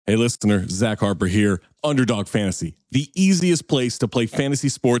Hey, listener, Zach Harper here. Underdog Fantasy, the easiest place to play fantasy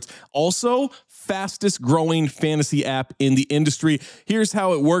sports. Also, fastest growing fantasy app in the industry. Here's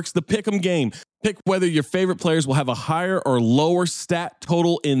how it works. The Pick'em game. Pick whether your favorite players will have a higher or lower stat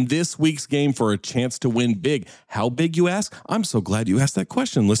total in this week's game for a chance to win big. How big, you ask? I'm so glad you asked that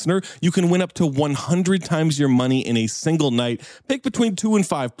question, listener. You can win up to 100 times your money in a single night. Pick between 2 and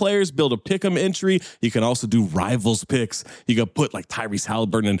 5 players, build a Pick'em entry. You can also do rivals picks. You can put like Tyrese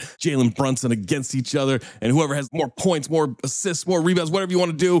Halliburton and Jalen Brunson against each other, and whoever has more points, more assists, more rebounds, whatever you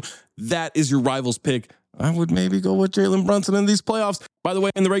want to do, that is your rivals pick. I would maybe go with Jalen Brunson in these playoffs. By the way,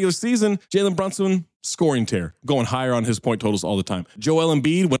 in the regular season, Jalen Brunson, scoring tear, going higher on his point totals all the time. Joel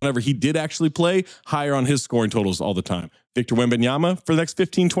Embiid, whenever he did actually play, higher on his scoring totals all the time. Victor Wembanyama, for the next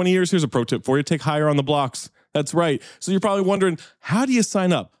 15, 20 years, here's a pro tip for you. Take higher on the blocks. That's right. So you're probably wondering, how do you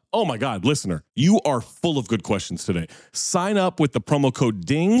sign up? Oh my God, listener, you are full of good questions today. Sign up with the promo code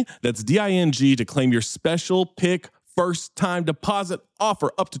DING, that's D-I-N-G, to claim your special pick first time deposit offer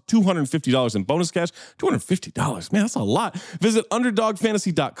up to $250 in bonus cash. $250, man, that's a lot. Visit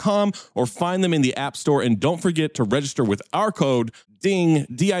underdogfantasy.com or find them in the App Store. And don't forget to register with our code DING,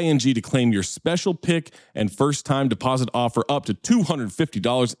 D-I-N-G, to claim your special pick and first time deposit offer up to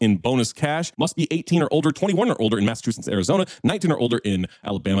 $250 in bonus cash. Must be 18 or older, 21 or older in Massachusetts, Arizona, 19 or older in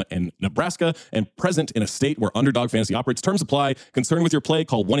Alabama and Nebraska, and present in a state where Underdog Fantasy operates. Terms apply. Concerned with your play,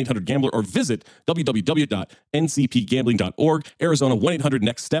 call 1-800-GAMBLER or visit www.ncpgambling.org. Arizona,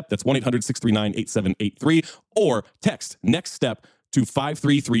 1-800-NEXT-STEP. That's 1-800-639-8783. Or text NEXT STEP to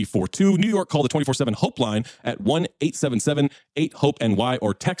 53342. New York, call the 24/7 Hope line at 1-877-8-HOPE-NY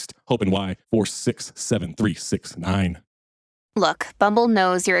or text HOPE-NY 467-369. Look, Bumble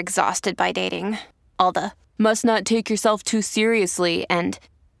knows you're exhausted by dating. All the must not take yourself too seriously and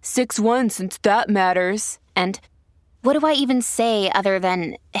 6'1" since that matters. And what do I even say other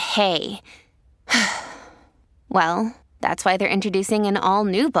than hey? Well, that's why they're introducing an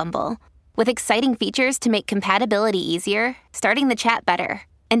all-new Bumble. With exciting features to make compatibility easier, starting the chat better,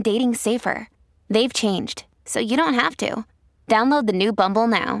 and dating safer. They've changed, so you don't have to. Download the new Bumble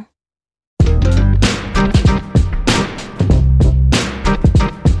now.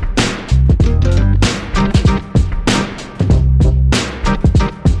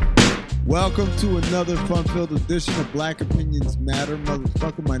 Welcome to another fun-filled edition of Black Opinions Matter,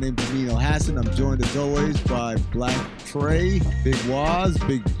 motherfucker. My name's Amin Elhassan. I'm joined as always by Black Trey, Big Waz,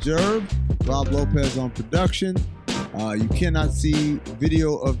 Big Jerv, Rob Lopez on production. You cannot see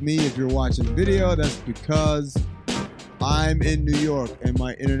video of me if you're watching video. That's because I'm in New York and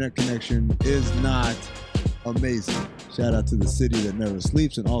my internet connection is not amazing. Shout out to the city that never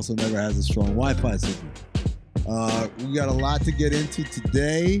sleeps and also never has a strong Wi-Fi signal. We got a lot to get into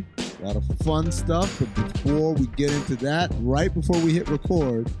today. A lot of fun stuff, but before we get into that, right before we hit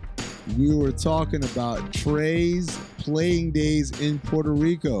record, we were talking about Trey's playing days in Puerto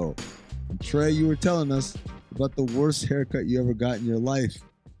Rico. And Trey, you were telling us about the worst haircut you ever got in your life.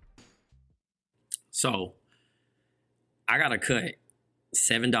 So, I got a cut,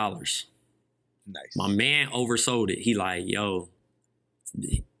 $7. Nice. My man oversold it. He like, yo,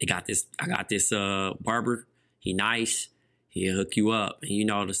 I got this barber. He nice. He'll hook you up. And you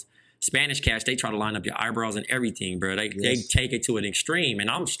know, this Spanish Cash, they try to line up your eyebrows and everything, bro. They take it to an extreme.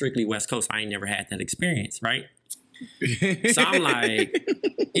 And I'm strictly West Coast. I ain't never had that experience, right? So I'm like,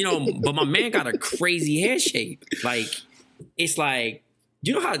 you know, but my man got a crazy head shape. Like, it's like,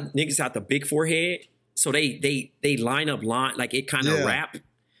 you know how niggas have the big forehead? So they line up like it kind of wrap.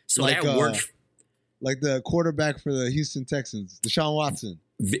 So like, that works. Like the quarterback for the Houston Texans, Deshaun Watson.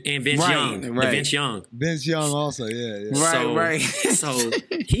 And Vince Young. Right. And Vince Young. Vince Young also, yeah. Right. So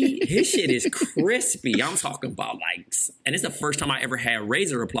his shit is crispy. I'm talking about like, and it's the first time I ever had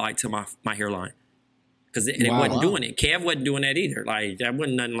razor applied to my hairline. Because it wasn't doing it. Kev wasn't doing that either. Like, that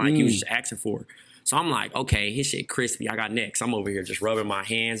wasn't nothing like he was just asking for. So I'm like, okay, his shit crispy. I got next. I'm over here just rubbing my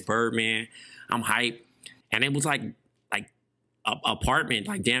hands, Birdman. I'm hyped. And it was like a apartment,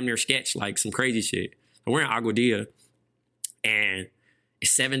 like damn near sketch, like some crazy shit. So we're in Aguadilla. And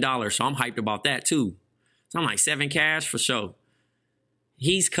it's $7, so I'm hyped about that too. So I'm like, $7 cash for sure.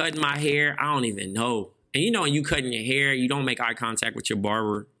 He's cutting my hair. I don't even know. And you know, when you cutting your hair, you don't make eye contact with your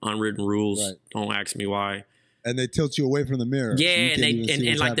barber. Unwritten rules. Right. Don't ask me why. And they tilt you away from the mirror. Yeah, so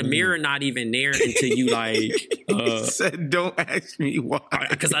and like the mirror not even there until you like. He said, "Don't ask me why,"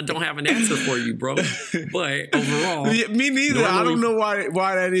 because I don't have an answer for you, bro. But overall, me neither. I don't know why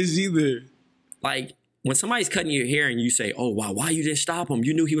that is either. Like, when somebody's cutting your hair and you say, "Oh wow, why you didn't stop him?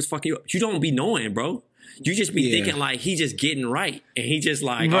 You knew he was fucking you up." You don't be knowing, bro. You just be thinking like he just getting right, and he just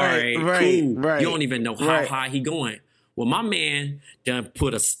like, all right, cool. Right. You don't even know how high he going. Well, my man done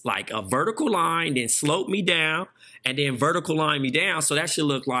put a vertical line, then sloped me down, and then vertical line me down. So that should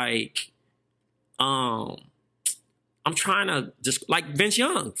look like, I'm trying to just like Vince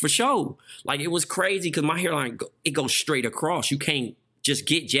Young for sure. Like it was crazy because my hairline, it goes straight across. You can't just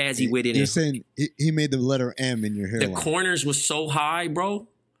get jazzy with it. You're saying he made the letter M in your hairline. The corners was so high, bro.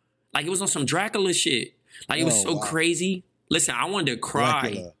 Like it was on some Dracula shit. Like it was so crazy. Listen, I wanted to cry,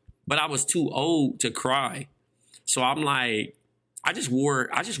 Dracula. But I was too old to cry. So I'm like, I just wore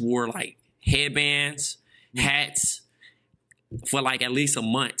like headbands, hats for like at least a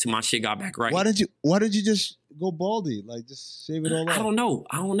month till my shit got back right. Why did you just go baldy? Like just shave it all off?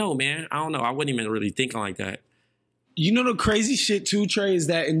 I don't know, man. I don't know. I wasn't even really thinking like that. You know the crazy shit too, Trey, is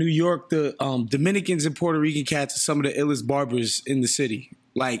that in New York, the Dominicans and Puerto Rican cats are some of the illest barbers in the city.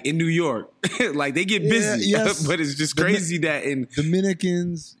 Like in New York, like they get busy, yes. But it's just crazy that in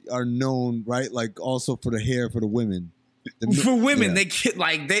Dominicans are known, right? Like also for the hair for the women. For women, they get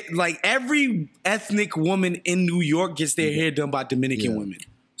like every ethnic woman in New York gets their hair done by Dominican women.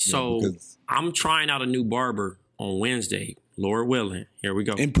 So I'm trying out a new barber on Wednesday, Lord willing. Here we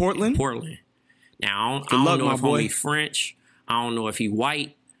go. In Portland? Portland. Now, I don't know if homie French. I don't know if he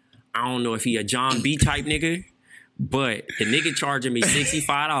white. I don't know if he a John B type nigga. But the nigga charging me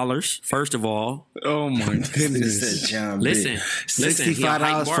 $65, first of all. Oh, my goodness. Listen,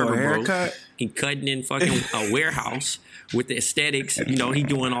 $65 for a haircut? Bro. He cutting in fucking a warehouse with the aesthetics. You know, he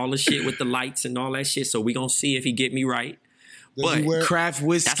doing all the shit with the lights and all that shit. So we gonna see if he get me right. But craft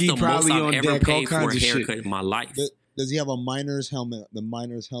whiskey that's the probably most on I've ever deck, paid for a haircut in my life. Does he have a miner's helmet? The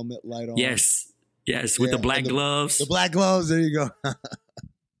miner's helmet light on? Yes, with the black gloves. The black gloves, there you go.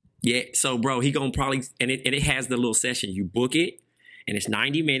 Yeah, so bro, he gonna probably, and it has the little session. You book it, and it's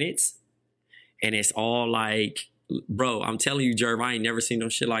 90 minutes, and it's all like, bro, I'm telling you, Jerv, I ain't never seen no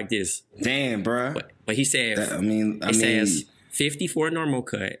shit like this. Damn, bro. But he said, it says 50 for a normal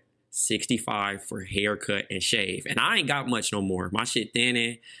cut, 65 for haircut and shave. And I ain't got much no more. My shit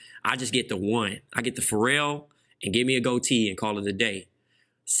thinning. I just get the one. I get the Pharrell and give me a goatee and call it a day.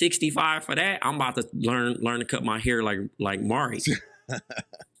 65 for that. I'm about to learn to cut my hair like Mari.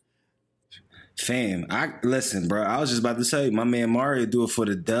 Fam, listen, bro. I was just about to say, my man Mario do it for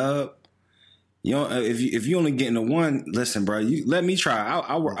the dub. You know, if you only getting the one, listen, bro. You let me try.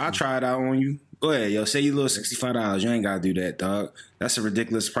 I'll try it out on you. Go ahead, yo. Say you little $65. You ain't gotta do that, dog. That's a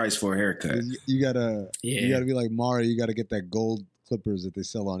ridiculous price for a haircut. You gotta be like Mario. You gotta get that gold clippers that they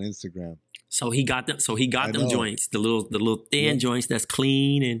sell on Instagram. So he got them. So he got them joints, the little thin joints that's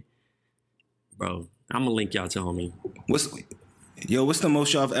clean and, bro. I'm gonna link y'all to homie. What's the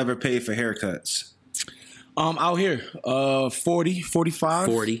most y'all have ever paid for haircuts? Out here, 40, 45.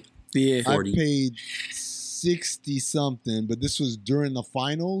 40. Yeah. 40. I paid 60 something, but this was during the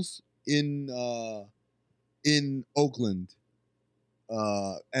finals in Oakland.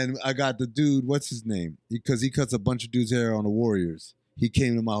 And I got the dude, what's his name? Because he cuts a bunch of dudes' hair on the Warriors. He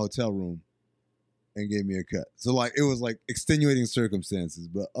came to my hotel room and gave me a cut. So like it was like extenuating circumstances,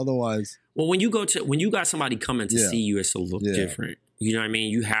 but otherwise. Well, when you got somebody coming to see you, it's a little different. You know what I mean?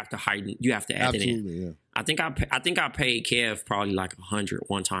 You have to heighten. You have to add it in. Yeah. I think I paid Kev probably like $100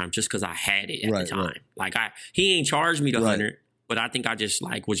 one time just because I had it at the time. Right. Like he ain't charged me the $100, but I think I just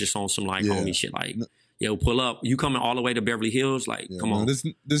like was just on some like homie shit. Like, yo, pull up. You coming all the way to Beverly Hills? Like, come on. This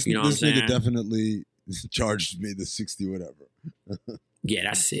you know this nigga definitely charged me the 60 whatever. Yeah,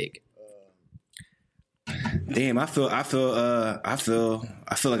 that's sick. Damn, I feel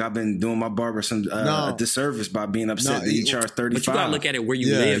like I've been doing my barber some disservice by being upset that he charged $35. But you gotta look at it where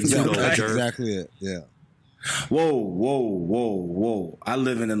you live. That's exactly it. Yeah. Whoa. I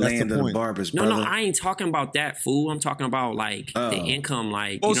live in the land of the barbers, brother. No, I ain't talking about that, fool. I'm talking about like the income,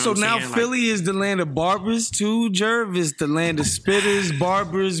 like. Oh, so now Philly is the land of barbers too. Jerv is the land of spitters,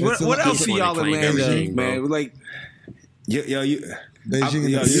 barbers. What else are y'all the land of, man? Like, you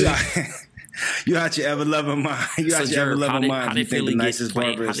out your ever loving mind. You out your ever loving mind. You think the nicest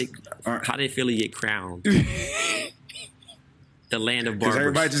barbers. How did Philly get crowned? The land of barbers.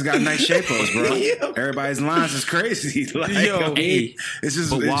 Everybody just got nice shapos, bro. Everybody's lines is crazy. Like, it's just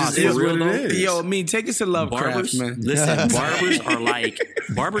what it is. Yo, take us to Lovecraft, man. Listen, barbers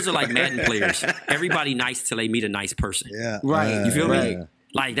are like Madden players. Everybody nice till they meet a nice person. Yeah, right. You feel me?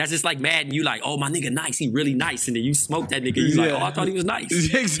 Like, that's just like Madden. You like, oh, my nigga nice. He really nice. And then you smoke that nigga. You like, oh, I thought he was nice.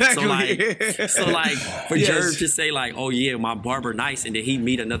 Exactly. So like for Jerv to say like, oh, yeah, my barber nice. And then he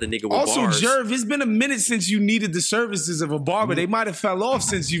meet another nigga with also, bars. Also, Jerv, it's been a minute since you needed the services of a barber. They might have fell off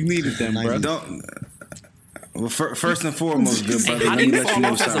since you've needed them, bro. Well, first and foremost, good brother. How do you fall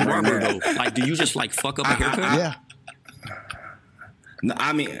off as a barber, though? Like, do you just like fuck up a haircut? Yeah. No,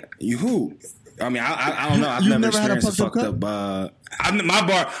 I mean, who? I mean, I don't know. I've never experienced a fucked up.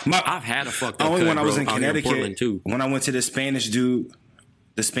 I've had a fucked up. Only cut, when I was in bro, Connecticut. Too. When I went to the Spanish dude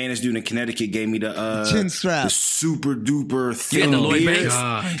in Connecticut gave me the chin strap, the super duper thin the Lloyd beard.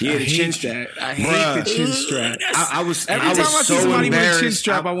 Banks. Yeah, the chin strap. I hate the chin strap. I was every time I see so somebody with a chin embarrassed.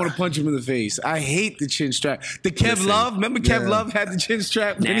 strap, I want to punch him in the face. I hate the chin strap. The Kev Love, remember Kev Love had the chin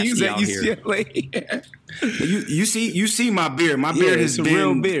strap when he was at UCLA. You see my beard. My beard has been a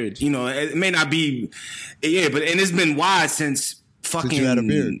real beard. You know, it may not be, but it's been wide since fucking. You had a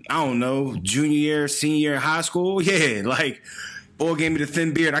beard. I don't know, junior year, senior year, in high school. Yeah, like. Boy gave me the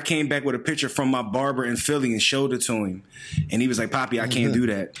thin beard. I came back with a picture from my barber in Philly and showed it to him. And he was like, Poppy, I can't do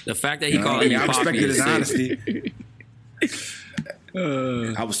that. The fact that he called me I Poppy respected is his honesty.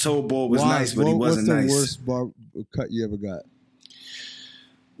 I was told Boy was nice, but he wasn't nice. What's the worst cut you ever got?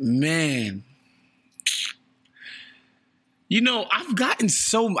 Man. You know, I've gotten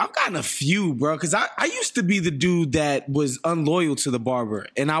a few, bro. Because I used to be the dude that was unloyal to the barber.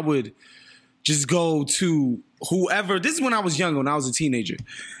 And I would just go to whoever. This is when I was younger, when I was a teenager.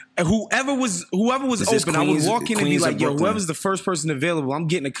 And whoever was open, I would walk in and be like, yo, whoever's the first person available, I'm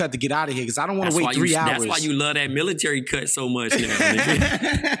getting a cut to get out of here because I don't want to wait 3 hours. That's why you love that military cut so much now,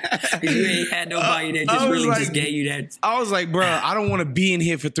 nigga. You ain't had nobody that just really just gave you that. I was like, bro, I don't want to be in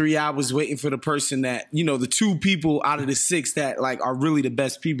here for 3 hours waiting for the person that, you know, the 2 people out of the 6 that like are really the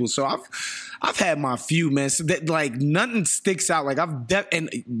best people. So I've had my few, man. So that like nothing sticks out. Like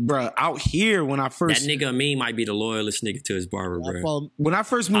bro, out here when I first that nigga me might be the loyalest nigga to his barber, bro. When I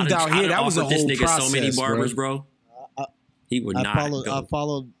first moved out here, that was a whole this nigga process, so many barbers, bro. He would not go. I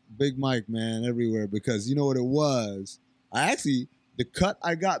followed Big Mike, man, everywhere because you know what it was. The cut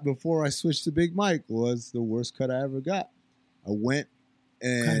I got before I switched to Big Mike was the worst cut I ever got. I went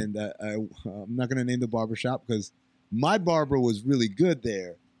and I'm not going to name the barbershop because my barber was really good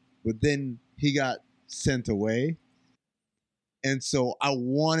there, but then he got sent away. And so I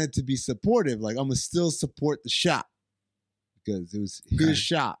wanted to be supportive. Like, I'm going to still support the shop because it was his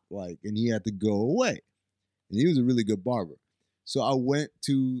shop, like, and he had to go away. And he was a really good barber. So I went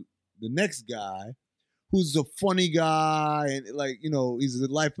to the next guy who's a funny guy and like, you know, he's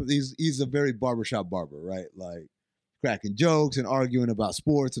a very barbershop barber, right? Like cracking jokes and arguing about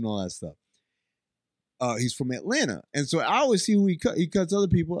sports and all that stuff. He's from Atlanta. And so I always see who he cuts other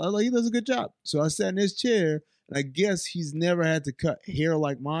people. I like, he does a good job. So I sat in his chair and I guess he's never had to cut hair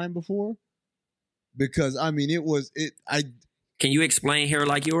like mine before. Because I mean, Can you explain hair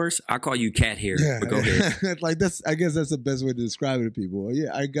like yours? I call you cat hair. Yeah, but go ahead. Like I guess that's the best way to describe it to people.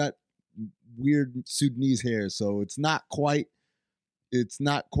 Yeah, I got weird Sudanese hair, so it's not quite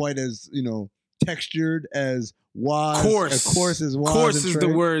as, you know, textured as Waz. Coarse as Waz. Coarse is the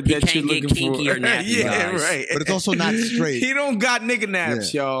word that you're looking for. He can't get kinky or nappy, yeah, guys. right. But it's also not straight. He don't got nigga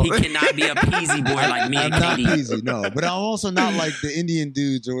naps, y'all. He cannot be a peasy boy like me and I'm Katie. not peasy, no. But I'm also not like the Indian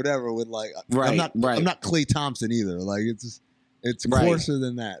dudes or whatever with like, I'm not Klay Thompson either. Like it's coarser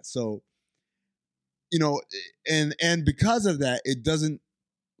than that. So, you know, and because of that, it doesn't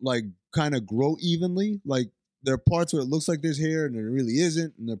like kind of grow evenly. Like there are parts where it looks like there's hair and there really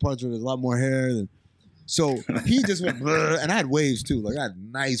isn't, and there are parts where there's a lot more hair than. So he just went, and I had waves too. Like I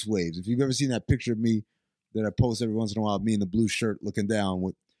had nice waves. If you've ever seen that picture of me that I post every once in a while, me in the blue shirt looking down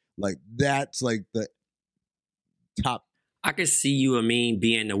with, like that's like the top. I could see you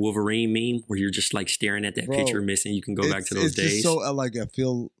being a Wolverine meme where you're just like staring at that picture missing. You can go back to those days. Just so like I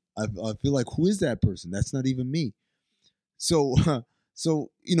feel like who is that person? That's not even me. So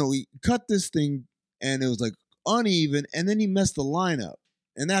you know, he cut this thing and it was like uneven, and then he messed the line up,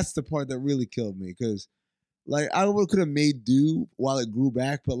 and that's the part that really killed me because like I could have made do while it grew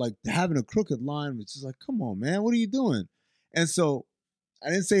back, but like having a crooked line was just like, come on, man, what are you doing? And so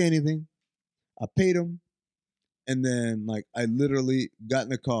I didn't say anything. I paid him. And then, like, I literally got in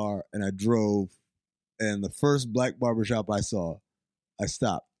the car and I drove. And the first black barbershop I saw, I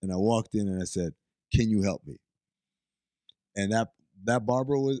stopped and I walked in and I said, "Can you help me?" And that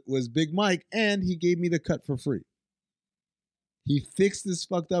barber was Big Mike, and he gave me the cut for free. He fixed this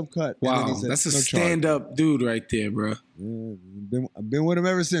fucked up cut. Wow, and then he said, that's a stand-up dude right there, bro. Yeah, I've been with him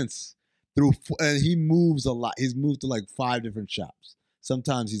ever since. And he moves a lot. He's moved to like 5 different shops.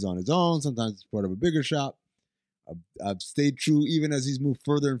 Sometimes he's on his own. Sometimes he's part of a bigger shop. I've stayed true even as he's moved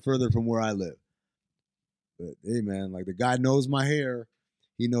further and further from where I live. But hey, man, like the guy knows my hair.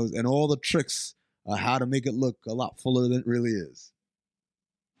 He knows, and all the tricks how to make it look a lot fuller than it really is.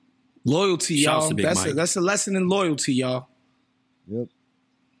 Loyalty, y'all. That's a lesson in loyalty, y'all. Yep.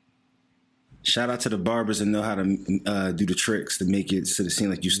 Shout out to the barbers that know how to do the tricks to make it so it seems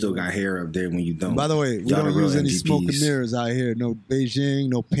like you still got hair up there when you don't. And by the way, we don't use any smoke and mirrors out here. No Beijing,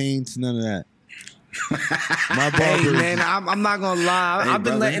 no paints, none of that. My barber, man, I'm not gonna lie. I've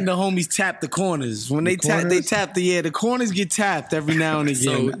been letting the homies tap the corners. When they tap the corners get tapped every now and again.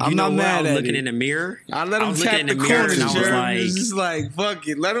 So, I'm not mad at looking it. in the mirror. I let them tap the corners, Jeremy. It's just like, fuck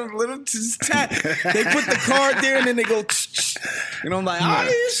it. Let them just tap. They put the card there and then they go, and I'm like,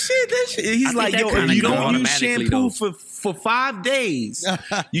 oh, shit, that shit. He's like, yo, if you don't use shampoo for 5 days,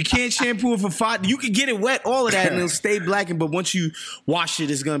 you can't shampoo it for 5. You can get it wet, all of that, and it'll stay blackened. But once you wash it,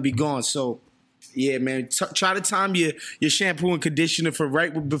 it's gonna be gone. So, yeah, man, try to time your shampoo and conditioner for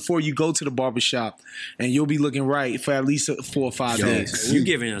right before you go to the barbershop, and you'll be looking right for at least 4 or 5 days. You're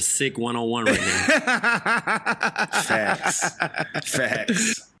giving a sick 101 right now.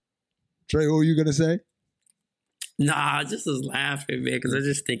 Facts. Trey, what were you gonna say? Nah, I just was laughing, man, because I was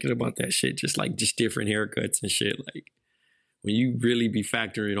just thinking about that shit, just different haircuts and shit. Like, when you really be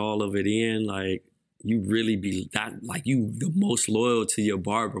factoring all of it in, like, you really be that, like, you the most loyal to your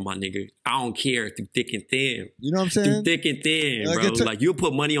barber, my nigga. I don't care through thick and thin. You know what I'm saying? Through thick and thin, bro. Like, you'll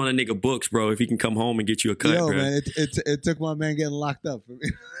put money on a nigga books, bro, if he can come home and get you a cut, bro. Man, it took my man getting locked up for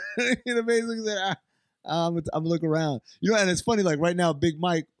me. You know, basically said, I'm looking around. You know, and it's funny, like, right now, Big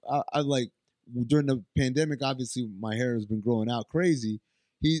Mike, I like, during the pandemic, obviously, my hair has been growing out crazy.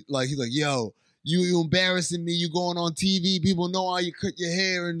 He's like, yo, you embarrassing me. You going on TV. People know how you cut your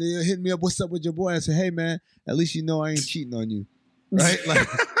hair, and they're hitting me up. What's up with your boy? I said, hey, man, at least you know I ain't cheating on you. Right? Like,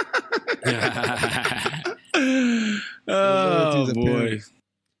 oh, boy.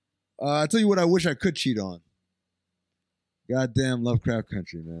 I tell you what I wish I could cheat on. Goddamn Lovecraft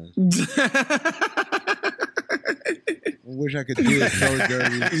Country, man. I wish I could do it so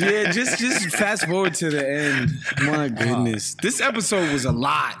dirty. Yeah, just fast forward to the end. My goodness. This episode was a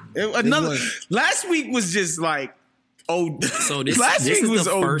lot. Last week was just like, so this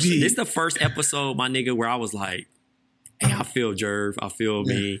is the first episode, my nigga, where I was like, hey, I feel Jerv. I feel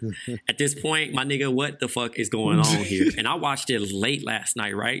me. At this point, my nigga, what the fuck is going on here? And I watched it late last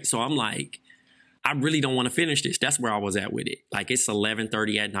night, right? So I'm like, I really don't want to finish this. That's where I was at with it. Like, it's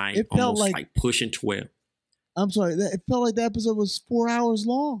 11:30 at night, it felt almost like pushing 12. I'm sorry. It felt like the episode was 4 hours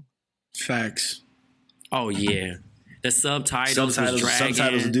long. Facts. Oh, yeah. The subtitles was dragging.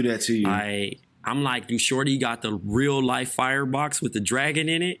 Subtitles will do that to you. I'm like, do Shorty got the real life firebox with the dragon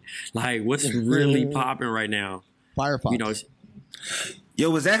in it? Like, what's really popping right now? Firefox. You know, yo,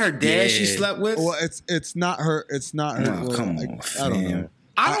 was that her dad she slept with? Well, it's not her. It's not her. Oh, come on, I don't know.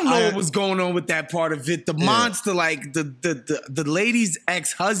 I don't know what was going on with that part of it. The monster, like the lady's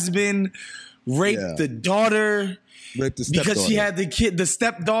ex-husband raped the daughter. Raped the stepdaughter. Because she had the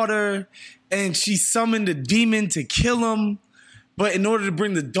stepdaughter, and she summoned a demon to kill him. But in order to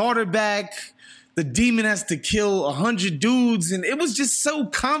bring the daughter back, the demon has to kill 100 dudes. And it was just so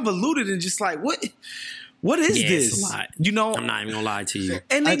convoluted and just like, what is this? It's a lot. You know, I'm not even gonna lie to you.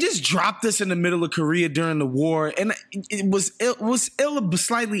 And they just dropped us in the middle of Korea during the war, and it was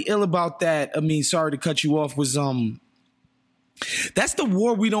slightly ill about that. I mean, sorry to cut you off. That's the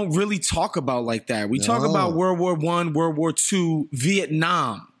war we don't really talk about like that. We talk about World War I, World War II,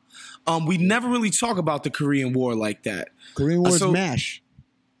 Vietnam. We never really talk about the Korean War like that. Korean War is MASH.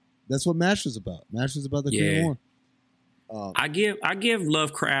 That's what MASH was about. MASH was about the Korean War. I give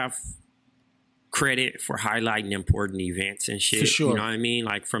Lovecraft credit for highlighting important events and shit. For sure. You know what I mean?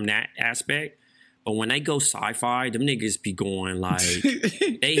 Like, from that aspect. But when they go sci-fi, them niggas be going like,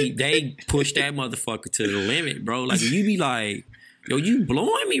 they push that motherfucker to the limit, bro. Like, you be like, yo, you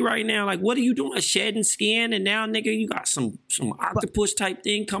blowing me right now. Like, what are you doing? Shedding skin, and now, nigga, you got some octopus type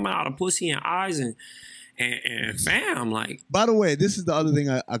thing coming out of pussy and eyes, and fam, like. By the way, this is the other thing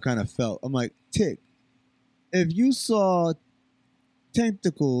I kind of felt. I'm like, Tick, if you saw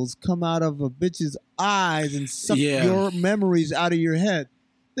tentacles come out of a bitch's eyes and suck your memories out of your head,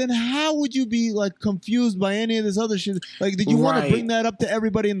 then how would you be like confused by any of this other shit? Like, did you want to bring that up to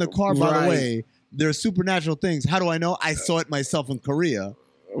everybody in the car? By the way, there's supernatural things. How do I know? I saw it myself in Korea.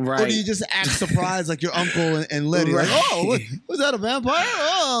 Right. Or do you just act surprised like your uncle and Letty? Like, oh, was that a vampire?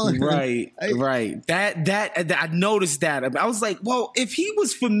 Oh. Right. That I noticed that. I was like, well, if he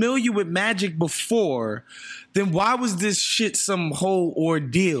was familiar with magic before, then why was this shit some whole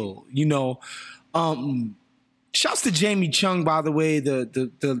ordeal? You know? Shouts to Jamie Chung, by the way,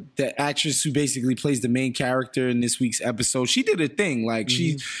 the actress who basically plays the main character in this week's episode. She did a thing. Like,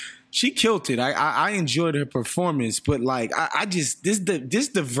 she killed it. I enjoyed her performance, but like I just this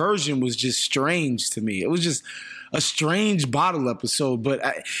diversion was just strange to me. It was just a strange bottle episode. But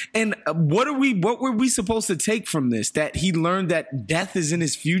what were we supposed to take from this? That he learned that death is in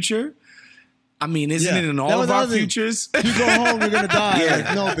his future? I mean, isn't it in all of our futures? You go home, you're gonna die. Yeah.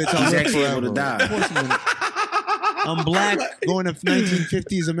 Like, no, bitch, I'm actually able to die. Of course I'm black, going to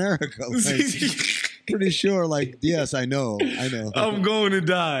 1950s America. Like, pretty sure, like, yes, I know. I'm going to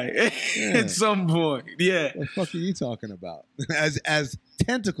die at some point. Yeah. What the fuck are you talking about? As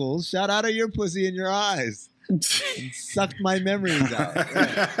tentacles shot out of your pussy in your eyes and sucked my memories out.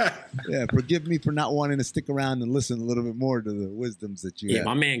 Yeah, forgive me for not wanting to stick around and listen a little bit more to the wisdoms that you have.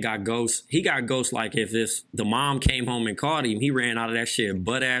 My man got ghosts. He got ghosts like if the mom came home and caught him, he ran out of that shit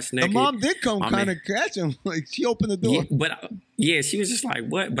butt-ass naked. The mom did come kind of catch him. Like, she opened the door. Yeah, she was just like,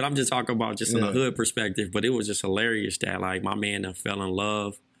 what? But I'm just talking about just in a hood perspective. But it was just hilarious that, like, my man done fell in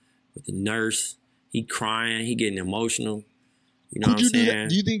love with the nurse. He crying. He getting emotional. You know what I'm saying?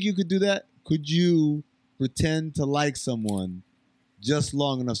 Do you think you could do that? Could you pretend to like someone just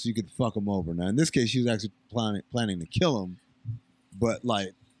long enough so you could fuck them over? Now, in this case, she was actually planning to kill him. But, like,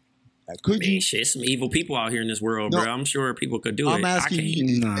 could you? Shit, some evil people out here in this world, bro. I'm sure people could do it. I'm asking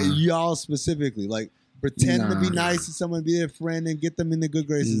y'all specifically. Like, pretend to be nice to someone, be their friend, and get them in the good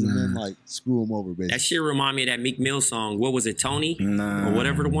graces, and then, like, screw them over, basically. That shit remind me of that Meek Mill song. What was it, Tony? Or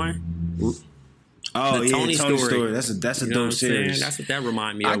whatever the one? Oh, Tony story. That's a dope series. That's what that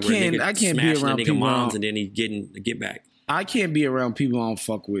remind me of. I can't be around people moms and then he getting the get back. I can't be around people I don't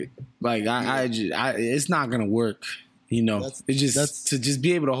fuck with. Like I it's not gonna work. You know, that's to just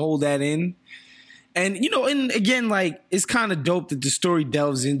be able to hold that in. And, you know, and again, like, it's kind of dope that the story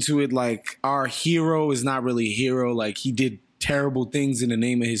delves into it. Like, our hero is not really a hero. Like, he did terrible things in the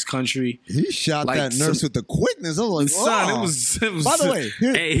name of his country. He shot like that nurse with the quickness. I was like, son, it was. By the way,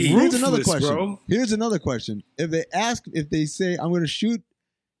 here's another question. Bro. Here's another question. If they say, I'm going to shoot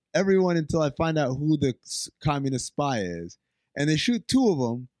everyone until I find out who the communist spy is, and they shoot two of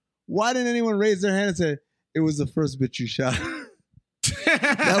them, why didn't anyone raise their hand and say, it was the first bitch you shot?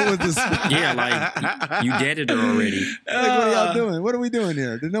 That was the like you deaded her already. Like, what are y'all doing? What are we doing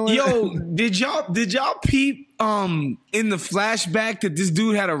here? Did y'all peep in the flashback that this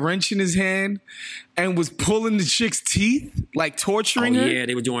dude had a wrench in his hand and was pulling the chick's teeth, like torturing her? Yeah,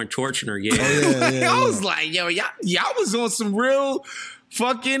 they were doing torturing her. Yeah, I was like, yo, y'all was on some real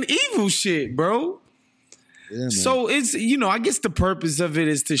fucking evil shit, bro. Yeah, so it's, you know, I guess the purpose of it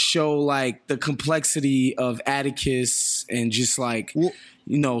is to show like the complexity of Atticus and just like, you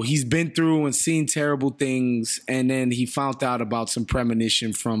know, he's been through and seen terrible things. And then he found out about some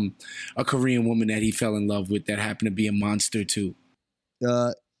premonition from a Korean woman that he fell in love with that happened to be a monster too.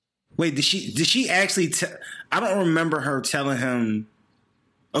 Wait, did she actually I don't remember her telling him.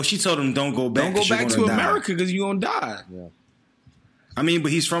 Oh, she told him don't go back. Don't go back to America because you're going to die. Yeah. I mean,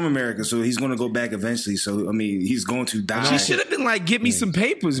 but he's from America, so he's going to go back eventually. So, I mean, he's going to die. She should have been like, get me some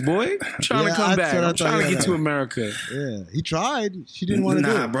papers, boy. I'm trying to come back. I'm trying to get to America. Yeah, he tried. She didn't want to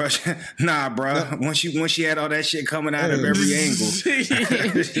do it. Bro. Nah, bro. No. Once she had all that shit coming out of every angle.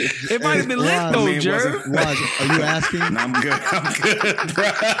 It might have been lit, though, Jerv. Are you asking? Nah, I'm good,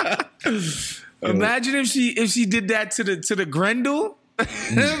 bro. Imagine if she did that to the Grendel.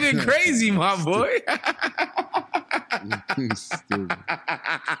 That'd been crazy, my boy.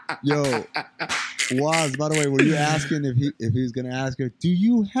 Yo, Waz, by the way, were you asking if he was gonna ask her, do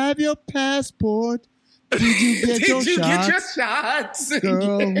you have your passport? Did you get your shots?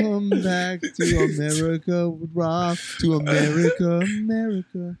 Girl, come back to America with Rob. To America.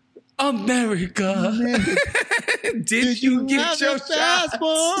 Did you get your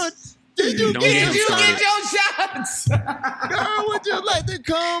passport? Did you get your shots? Girl, would you like to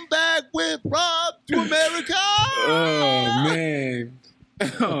come back with Rob to America?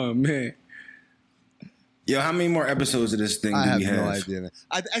 Oh, man. Yo, how many more episodes of this thing do we have? I have no idea.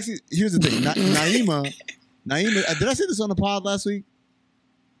 Actually, here's the thing. Naima, did I say this on the pod last week?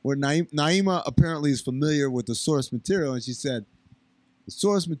 Where Naima apparently is familiar with the source material, and she said the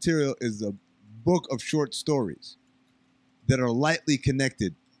source material is a book of short stories that are lightly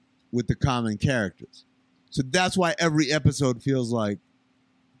connected with the common characters. So that's why every episode feels like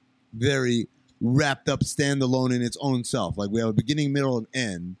very wrapped up, standalone in its own self. Like we have a beginning, middle, and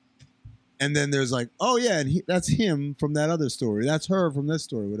end. And then there's like, oh yeah, and that's him from that other story. That's her from this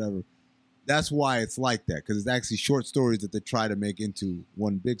story, whatever. That's why it's like that, because it's actually short stories that they try to make into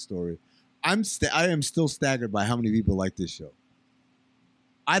one big story. I am still staggered by how many people like this show.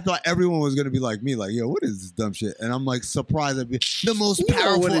 I thought everyone was going to be like me, like, yo, what is this dumb shit? And I'm like surprised at the most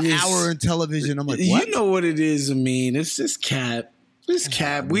powerful hour in television. I'm like, what? You know what it is, Amin. It's just cap. It's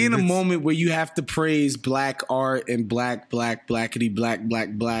cap. We in a moment where you have to praise black art and blackity, black.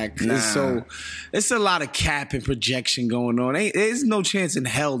 Nah. It's a lot of cap and projection going on. There's no chance in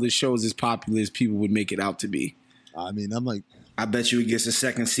hell this show is as popular as people would make it out to be. I mean, I'm like, I bet you it gets a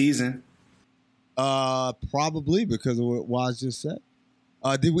second season. Probably because of what Waz just said.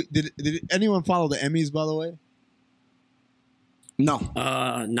 Did anyone follow the Emmys, by the way? No.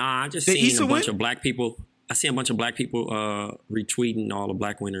 Nah, I just seen a bunch of black people. I see a bunch of black people retweeting all the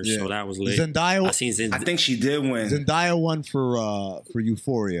black winners, so that was lit. Zendaya. I think she did win. Zendaya won for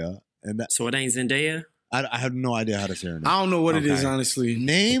Euphoria, and so it ain't Zendaya. I have no idea how to say her name. I don't know what it is, honestly.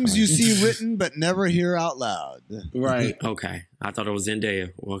 Names you see written but never hear out loud. Right. Okay. I thought it was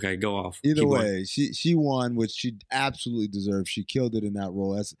Zendaya. Okay, go off. Either way, she won, which she absolutely deserved. She killed it in that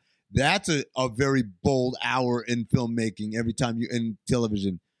role. That's a very bold hour in filmmaking. Every time you in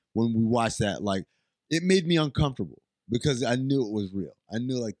television, when we watch that, like, it made me uncomfortable because I knew it was real. I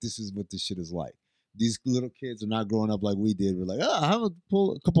knew, like, this is what this shit is like. These little kids are not growing up like we did. We're like, I have a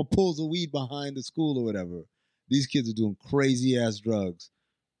couple pulls of weed behind the school or whatever. These kids are doing crazy ass drugs,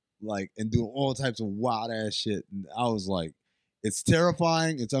 like, and doing all types of wild ass shit. And I was like, it's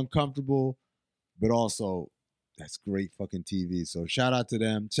terrifying, it's uncomfortable, but also that's great fucking TV. So shout out to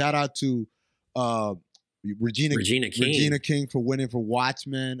them. Shout out to Regina King for winning for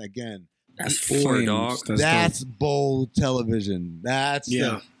Watchmen again. That's four, dog. That's bold television. That's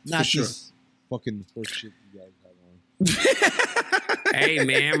not just fucking horse shit you guys have on. Hey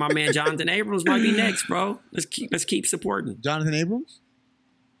man, my man Jonathan Abrams might be next, bro. Let's keep supporting Jonathan Abrams.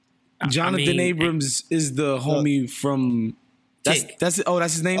 Jonathan Abrams is the homie from. That's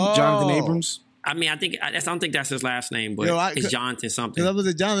his name, Jonathan Abrams. I mean, I don't think that's his last name, but it's Jonathan something. That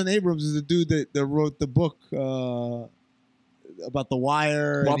was Jonathan Abrams is the dude that wrote the book about The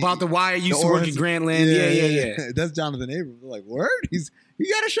Wire. Well, about The Wire, used to work at Grantland. Yeah. That's Jonathan Abrams. They're like, word? He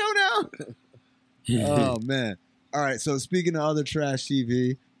got a show now? Oh, man. All right, so speaking of other trash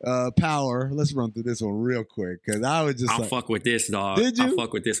TV, Power, let's run through this one real quick, because I would just I'll fuck with this, dog. Did you? I'll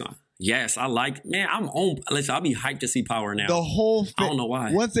fuck with this one. Yes, I like, man, listen, I'll be hyped to see Power now. The whole I don't know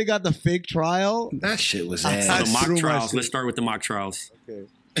why. Once they got the fake trial. That shit was ass. So the mock trials. Let's start with the mock trials. Okay.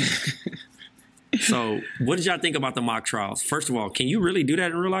 So, what did y'all think about the mock trials? First of all, can you really do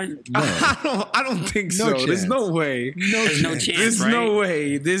that in real life? No. I don't think so. Chance. There's no way. There's no chance. There's right? no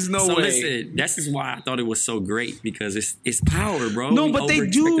way. There's no way. So listen, this is why I thought it was so great, because it's Power, bro. No, but they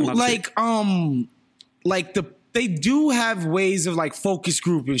do they do have ways of like focus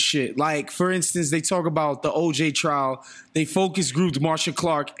group and shit. Like, for instance, they talk about the OJ trial. They focus grouped Marsha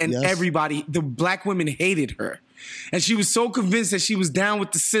Clark, and everybody, the black women hated her. And she was so convinced that she was down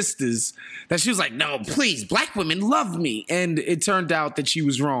with the sisters that she was like, no, please, black women love me. And it turned out that she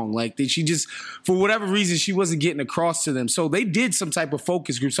was wrong. Like, that she just, for whatever reason, she wasn't getting across to them. So they did some type of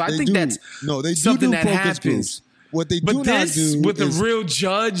focus group. So I think that's something that happens. Groups. What they do not do with a real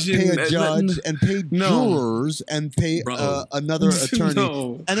judge pay a judge and pay jurors and pay another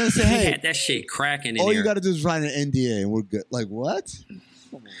attorney and then say, hey, he had that shit cracking in all there. you got to do is write an NDA and we're good. Like, what?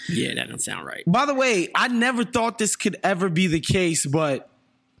 Yeah, that don't sound right. By the way, I never thought this could ever be the case, but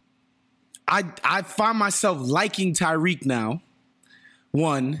I find myself liking Tyreek now.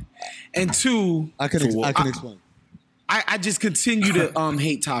 One, and two, I can explain. I just continue to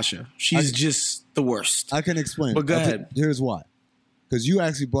hate Tasha. She's just the worst. I can explain. But go ahead. Here's why. Because you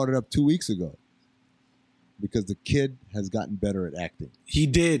actually brought it up 2 weeks ago. Because the kid has gotten better at acting. He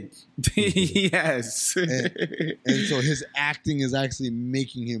did. Yes. And so his acting is actually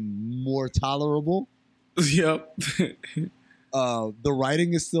making him more tolerable. Yep. The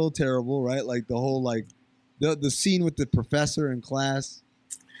writing is still terrible, right? Like the whole the scene with the professor in class.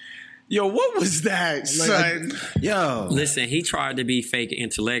 Yo, what was that, son? Yo, listen, he tried to be fake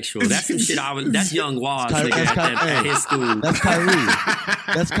intellectual. That's some shit. That's Young Waz at his school. That's Kyrie.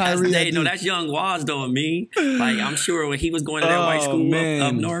 That's Kyrie. No, that's Young Waz though. Me, like, I'm sure when he was going to that white school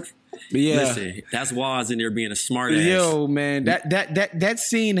up north. Yeah, listen, that's Waz in there being a smart ass. Yo, man, that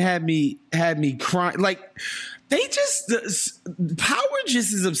scene had me crying. Like, they just Power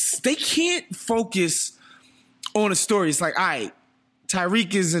just is. They can't focus on a story. It's like, all right,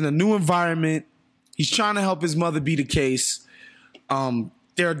 Tyreek is in a new environment. He's trying to help his mother beat a case.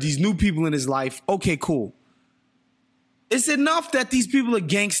 There are these new people in his life. Okay, cool. It's enough that these people are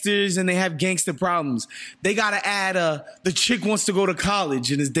gangsters and they have gangster problems. They got to add the chick wants to go to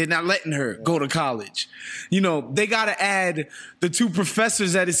college and they're not letting her go to college. You know, they got to add the two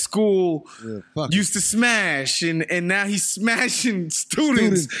professors at his school used to smash and now he's smashing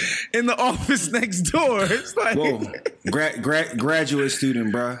students in the office next door. It's like, whoa, graduate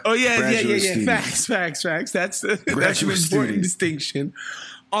student, bro. Oh yeah. Facts. That's an important distinction.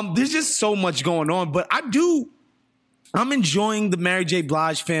 There's just so much going on, but I'm enjoying the Mary J.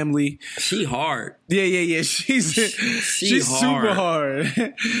 Blige family. She hard. Yeah. She's super hard.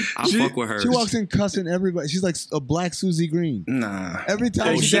 I fuck with her. She walks in cussing everybody. She's like a black Susie Green. Nah. Every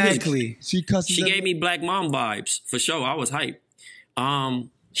time exactly. She cusses. She gave me Black Mom vibes for sure. I was hyped.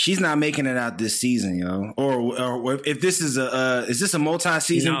 She's not making it out this season, yo. Or if this is this a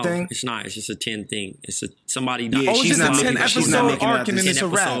multi-season thing? It's not. It's just a 10 thing. It's somebody. Yeah, she's not making it out this season. It's a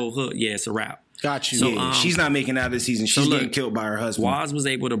wrap. Yeah, it's a wrap. Got you. So, yeah, she's not making it out this season. She's getting killed by her husband. Waz was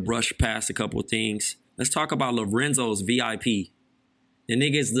able to brush past a couple of things. Let's talk about Lorenzo's VIP. The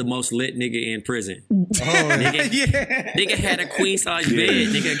nigga is the most lit nigga in prison. Oh, nigga had a queen size bed.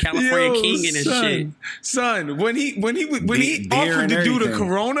 Nigga, California king in his shit. Son, when he offered to do the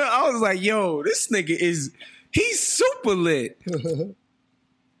Corona, I was like, yo, this nigga he's super lit.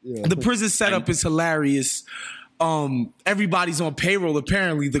 Yeah. The prison setup is hilarious. Everybody's on payroll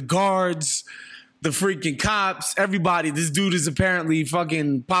apparently. The guards, the freaking cops, everybody. This dude is apparently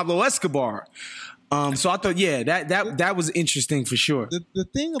fucking Pablo Escobar. So I thought, that was interesting for sure. The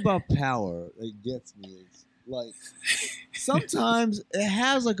thing about power that gets me is, like, sometimes it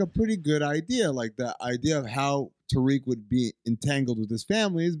has, like, a pretty good idea. Like, the idea of how Tariq would be entangled with his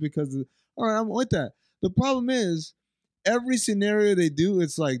family is because, all right, I'm with that. The problem is, every scenario they do,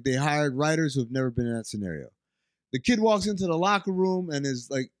 it's like they hired writers who have never been in that scenario. The kid walks into the locker room and is,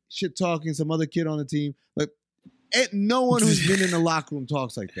 like, shit-talking some other kid on the team. Like, no one who's been in the locker room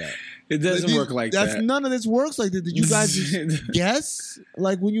talks like that. It doesn't work like that. None of this works like that. Did you guys just guess?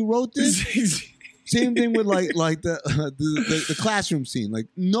 Like when you wrote this? Same thing with like the classroom scene. Like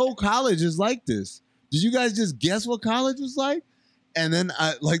no college is like this. Did you guys just guess what college was like? And then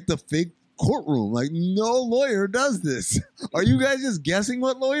like the fake courtroom. Like no lawyer does this. Are you guys just guessing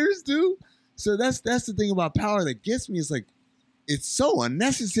what lawyers do? So that's the thing about power that gets me. It's like it's so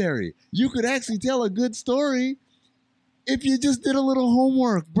unnecessary. You could actually tell a good story if you just did a little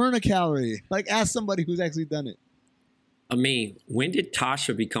homework, burn a calorie, like ask somebody who's actually done it. I mean, when did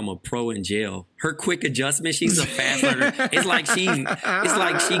Tasha become a pro in jail? Her quick adjustment, she's a fast learner. It's like she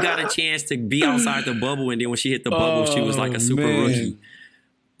got a chance to be outside the bubble, and then when she hit the bubble, she was like a super rookie.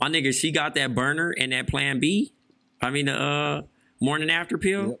 My nigga, she got that burner and that Plan B. I mean, the morning after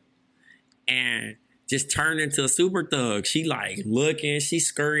pill, and just turned into a super thug. She like looking, she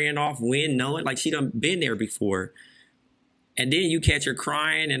scurrying off wind, knowing like she done been there before. And then you catch her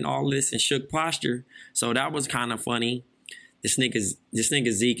crying and all this and shook posture. So that was kind of funny. This nigga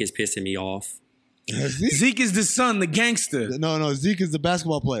Zeke is pissing me off. Zeke is the son, the gangster. No, Zeke is the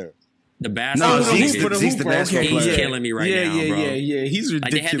basketball player. The basketball Zeke's the basketball player. He's killing me right now, bro. Yeah. He's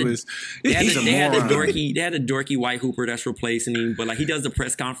ridiculous. They had the dorky white hooper that's replacing him, but like he does the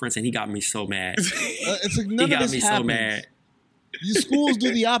press conference and he got me so mad. It's like none he of got this me happens. so mad. The schools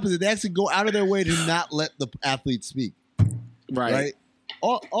do the opposite. They actually go out of their way to not let the athletes speak. Right.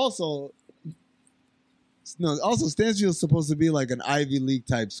 Also, Stansfield is supposed to be like an Ivy League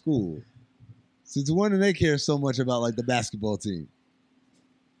type school. So it's wondering they care so much about like the basketball team.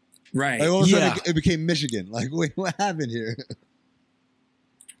 Right. Like all of a sudden it became Michigan. Like, wait, what happened here?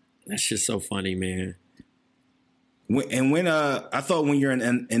 That's just so funny, man. When I thought when you're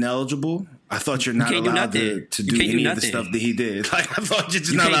ineligible, I thought you're not allowed to do any of the stuff that he did. Like I thought you're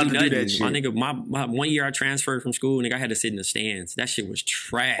just not allowed to do that shit. My nigga, my 1 year I transferred from school, nigga, I had to sit in the stands. That shit was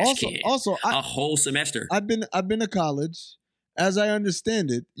trash. Also, a whole semester. I've been to college. As I understand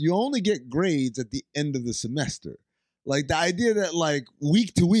it, you only get grades at the end of the semester. Like the idea that like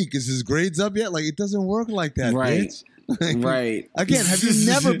week to week is his grades up yet? Like it doesn't work like that, bitch. Right. Again, have you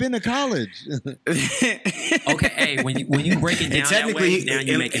never been to college? Okay, hey, when you break it down that way, now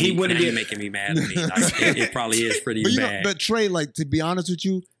you're making me mad at me. Like, it probably is pretty bad. But Trey, like to be honest with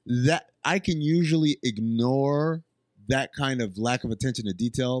you, that I can usually ignore that kind of lack of attention to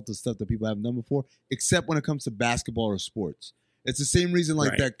detail to stuff that people haven't done before, except when it comes to basketball or sports. It's the same reason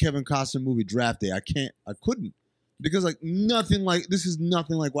like that Kevin Costner movie Draft Day. I couldn't. Because like this is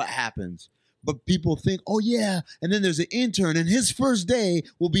nothing like what happens. But people think, oh yeah, and then there's an intern and his first day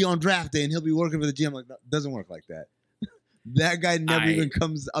will be on draft day and he'll be working for the gym. Like, no, it doesn't work like that. That guy never even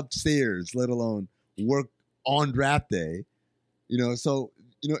comes upstairs, let alone work on draft day. So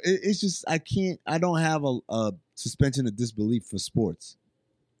it's just I don't have a suspension of disbelief for sports.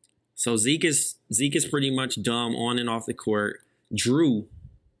 So Zeke is pretty much dumb on and off the court. Drew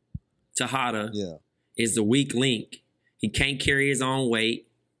Tejada is the weak link. He can't carry his own weight.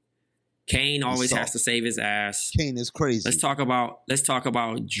 Kane always has to save his ass. Kane is crazy. Let's talk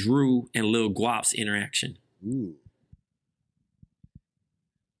about Drew and Lil Guap's interaction. Ooh.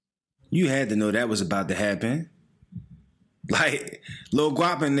 You had to know that was about to happen. Like Lil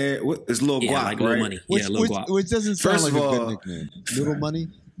Guap in there, it's Lil Guap, like right? Lil Money. Lil Guap. Which doesn't sound like a good nickname. Little Money.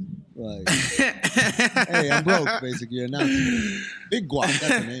 Like, hey, I'm broke. Basically, you're announcing Big Guap.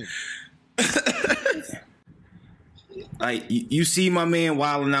 That's the name. Like you see my man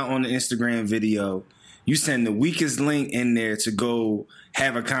wilding out on the Instagram video. You send the weakest link in there to go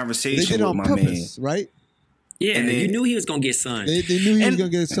have a conversation with my purpose, man. Right? Yeah, and you knew he was going to get sunned. They knew he was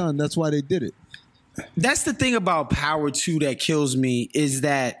going to get sunned. That's why they did it. That's the thing about power, too, that kills me is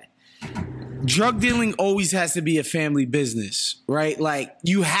that drug dealing always has to be a family business, right? Like,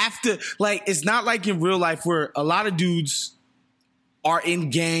 you have to, like, it's not like in real life where a lot of dudes are in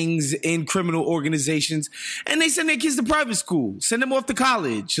gangs, in criminal organizations, and they send their kids to private school, send them off to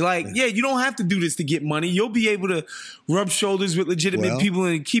college. Like, yeah, you don't have to do this to get money. You'll be able to rub shoulders with legitimate people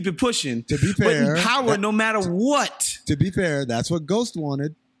and keep it pushing. To be fair, but in power, no matter what. To be fair, that's what Ghost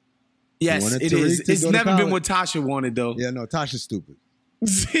wanted. Yes, it is. It's never been what Tasha wanted, though. Yeah, no, Tasha's stupid.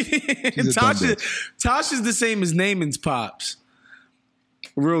 Tasha's the same as Naaman's pops.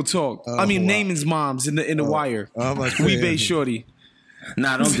 Real talk. Naaman's mom's in the Wire. We bait shorty.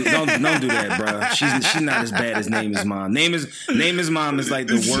 Nah, don't do that, bro. She's not as bad as Naaman's mom. Naaman's mom is like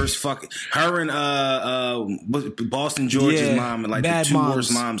the worst fucking. Her and Boston George's mom are like the two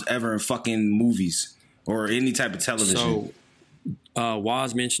worst moms ever in fucking movies or any type of television. So,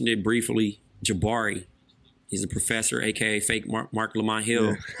 Waz mentioned it briefly. Jabari, he's a professor, aka fake Mark Lamont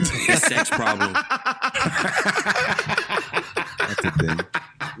Hill. Yeah. Sex problem. That's a thing.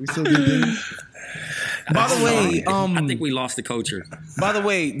 We still do things. By the way, I think we lost the culture. By the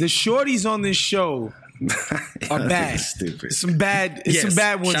way, the shorties on this show are bad. Stupid. Some bad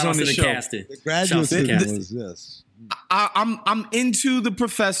ones Shout on the show. Casting. The graduate student was this. I'm into the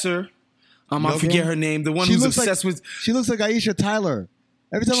professor. I forget her name. The one who's obsessed with. She looks like Aisha Tyler.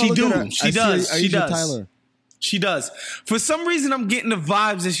 Every time I look at her, she does. Tyler. She does. For some reason, I'm getting the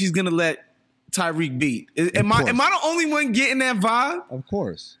vibes that she's gonna let Tyreek beat. Am I the only one getting that vibe? Of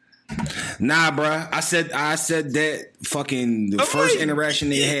course. Nah, bruh. I said that fucking the first interaction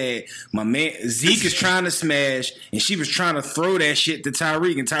they had. My man Zeke is trying to smash, and she was trying to throw that shit to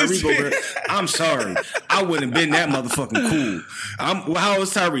Tyreek, and Tyreek over there. I'm sorry, I wouldn't have been that motherfucking cool. How old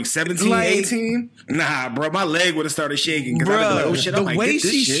is Tyreek? 17, 18? Nah, bro, my leg would have started shaking. Bro, like, oh shit, the way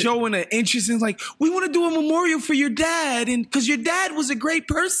she's showing an interest in, like, we want to do a memorial for your dad, and because your dad was a great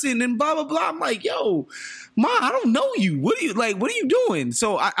person, and blah blah blah. I'm like, yo, Ma, I don't know you. What are you doing?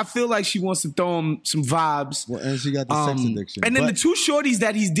 So I feel like she wants to throw him some vibes. Well, and she got the sex addiction. And then the two shorties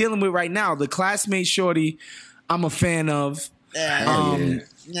that he's dealing with right now, the classmate shorty, I'm a fan of. She's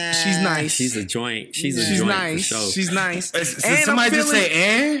nice. She's a joint. She's nice. For sure. She's nice. And somebody just say,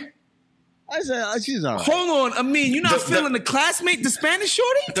 eh? I said she's all right. Hold on, Amin, you're not feeling the classmate, the Spanish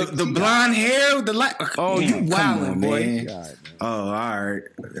shorty? The blonde hair, the light. Oh, you wildin', boy. God, oh, all right.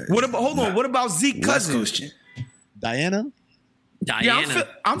 What about Zeke's cousin? Diana? Yeah,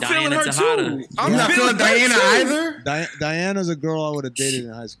 I'm feeling her too. I'm not feeling Diana either. Diana's a girl I would have dated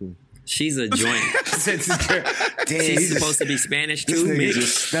in high school. She's a joint. Damn, she's supposed to be Spanish too. This nigga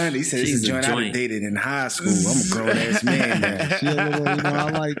just stunned. He said she's a joint I dated in high school. I'm a grown ass man now. She a little, I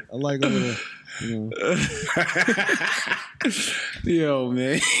like a little, Yo,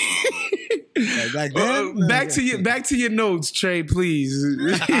 man. Like back then. Back to your notes, Trey, please.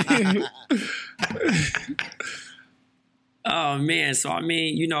 Oh man, so I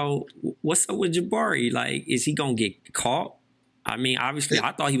mean, what's up with Jabari? Like, is he gonna get caught? I mean, obviously,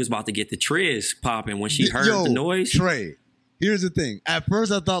 I thought he was about to get the Triz popping when she heard the noise. Trey, here's the thing. At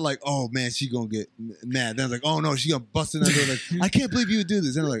first, I thought like, oh man, she gonna get mad. Then I was like, oh no, she gonna bust in that door. Like, I can't believe you would do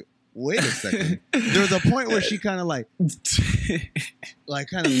this. And I'm like, wait a second. There was a point where she kind of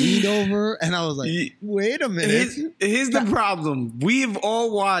leaned over, and I was like, wait a minute. Here's the problem. We've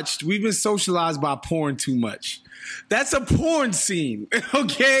been socialized by porn too much. That's a porn scene,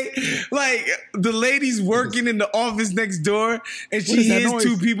 okay? Like, the lady's working in the office next door, and she hears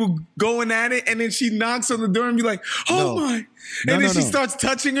two people going at it, and then she knocks on the door and be like, my. And then she starts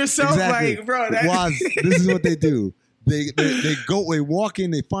touching herself. Exactly. Like, bro, this is what they do. They walk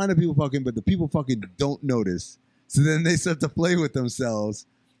in, they find the people fucking, but the people fucking don't notice. So then they start to play with themselves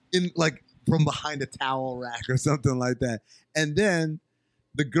from behind a towel rack or something like that. And then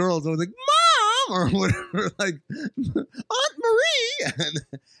the girls are like, Mom, or whatever, like, Aunt Marie.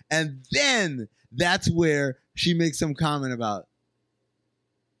 And then that's where she makes some comment about,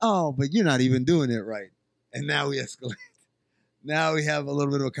 oh, but you're not even doing it right. And now we escalate. Now we have a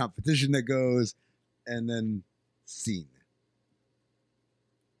little bit of a competition that goes, and then scene.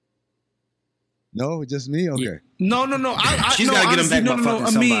 No, just me? Okay. Yeah. No. She's got to get him back by fucking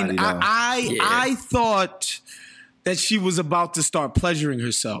somebody. I thought that she was about to start pleasuring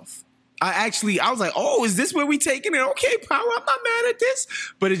herself. I was like, oh, is this where we taking it? Okay, Power, I'm not mad at this.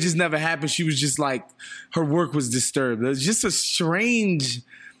 But it just never happened. She was just like, her work was disturbed. It was just that's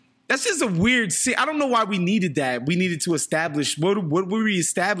just a weird scene. I don't know why we needed that. We needed to establish, what were we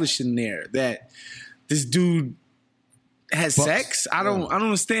establishing there? That this dude has sex. I don't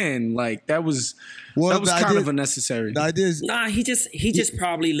understand. Like that was kind of unnecessary. The idea is he just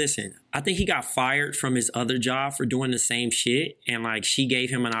probably listen. I think he got fired from his other job for doing the same shit, and like she gave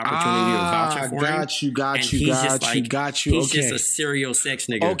him an opportunity to vouch for him. Got you. He's just a serial sex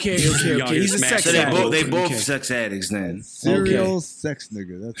nigga. Okay. He's a sex addict. So they both sex addicts then. Serial sex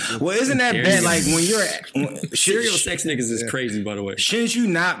nigga. Well, isn't that bad? Like when you're serial sex niggas is crazy, by the way. Shouldn't you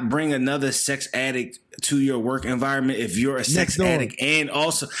not bring another sex addict to your work environment if you're a sex addict and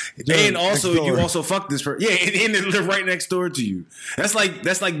also you also fuck this person? Yeah, and they live right next door to you. That's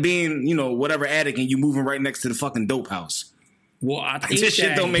like being, whatever addict and you moving right next to the fucking dope house. Well, I think this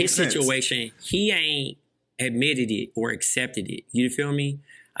shit don't make his sense. Situation, he ain't admitted it or accepted it. You feel me?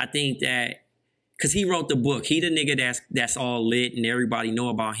 I think that because he wrote the book, he the nigga that's all lit and everybody know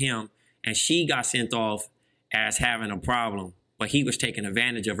about him, and she got sent off as having a problem, but he was taking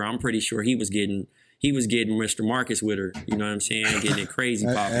advantage of her. I'm pretty sure he was getting Mr. Marcus with her. You know what I'm saying? Getting it crazy.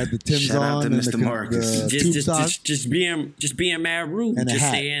 At the Tim's Shout out to on Mr. Marcus. Just being mad rude. And just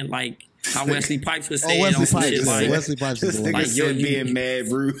saying like how Wesley Pipes was saying on some shit like Wesley Pipes is like being mad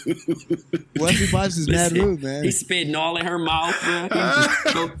rude. Wesley Pipes is mad rude, man. He's spitting all in her mouth,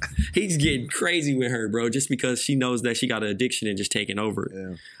 bro. He's getting crazy with her, bro, just because she knows that she got an addiction and just taking over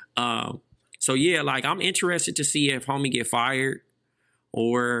it. Yeah. So yeah, like I'm interested to see if homie get fired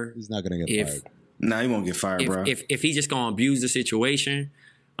or he's not gonna get fired. Nah, he won't get fired, bro. If he's just gonna abuse the situation,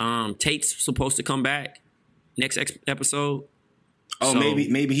 Tate's supposed to come back next episode. Oh, so,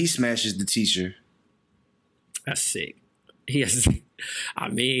 maybe he smashes the teacher. That's sick. Yes, I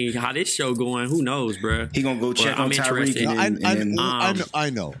mean, how this show going? Who knows, bro? He gonna go check on Tariq.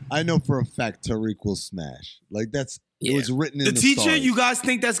 I know for a fact Tariq will smash. Like that's. It was written in the teacher. stars. You guys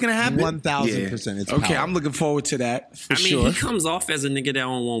think that's gonna happen? 1,000%. It's okay. power. I'm looking forward to that. He comes off as a nigga that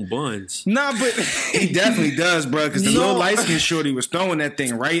don't want buns. Nah, but he definitely does, bro. Because the little light skinned shorty was throwing that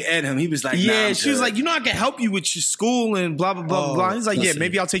thing right at him. He was like, "Yeah." She was like, "I can help you with your school and blah blah blah blah." He's like, "Yeah,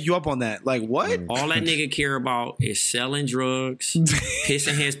 maybe I'll take you up on that." Like, what? All that nigga care about is selling drugs,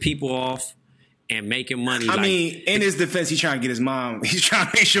 pissing his people off, and making money. I mean, in his defense, he's trying to get his mom. He's trying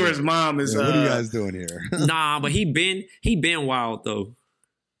to make sure his mom is. What are you guys doing here? Nah, but he been wild though.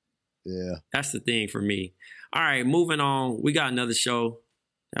 Yeah, that's the thing for me. All right, moving on. We got another show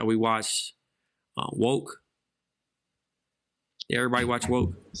that we watched. Woke. Yeah, everybody watch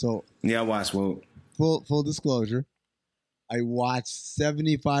Woke. So yeah, I watched Woke. Full disclosure, I watched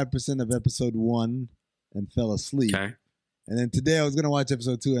 75% of episode 1 and fell asleep. Okay. And then today I was gonna watch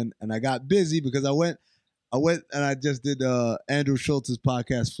episode 2, and I got busy because I went and I just did Andrew Schultz's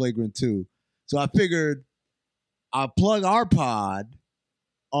podcast Flagrant 2. So I figured I'll plug our pod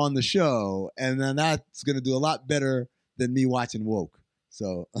on the show, and then that's gonna do a lot better than me watching Woke.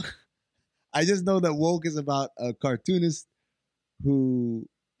 So I just know that Woke is about a cartoonist who,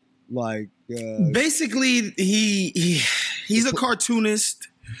 like, basically he's a cartoonist.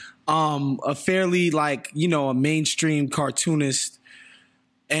 A fairly a mainstream cartoonist,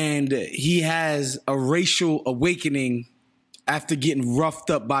 and he has a racial awakening after getting roughed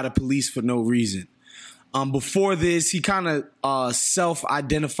up by the police for no reason. Before this, he kind of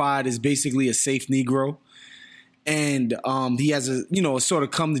self-identified as basically a safe Negro, and he has a sort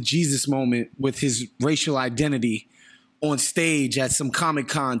of come to Jesus moment with his racial identity on stage at some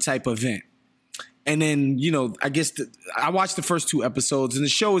Comic-Con type event. And then, I guess I watched the first 2 episodes, and the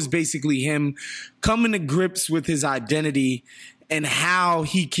show is basically him coming to grips with his identity and how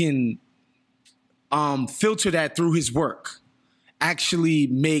he can filter that through his work, actually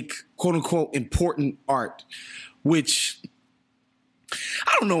make quote unquote important art, which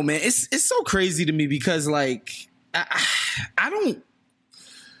I don't know, man. It's so crazy to me because like I don't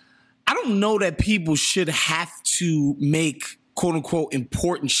know that people should have to make quote unquote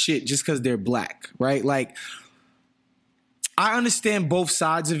important shit just because they're black, right? Like, I understand both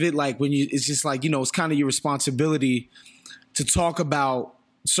sides of it. Like it's just like, it's kind of your responsibility to talk about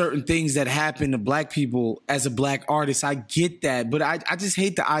certain things that happen to black people as a black artist. I get that, but I just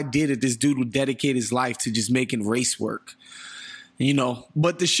hate the idea that this dude would dedicate his life to just making race work,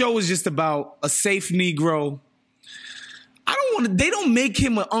 but the show is just about a safe Negro. They don't make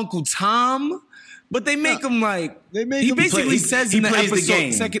him an Uncle Tom. But they make him like he basically says in the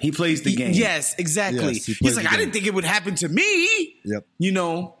episode. He plays the game. Yes, exactly. Yes, he's like, I didn't think it would happen to me. Yep.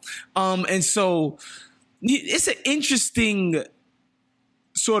 And so it's an interesting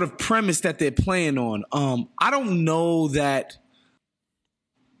sort of premise that they're playing on. I don't know that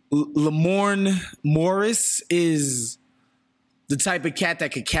Lamorne Morris is the type of cat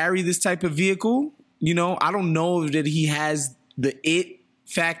that could carry this type of vehicle. I don't know that he has the it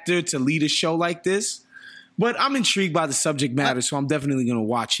factor to lead a show like this. But I'm intrigued by the subject matter, so I'm definitely going to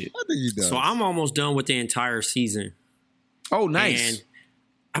watch it. I think he does. So I'm almost done with the entire season. Oh, nice. And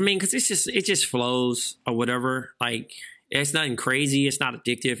I mean, because it just flows or whatever. Like, it's nothing crazy. It's not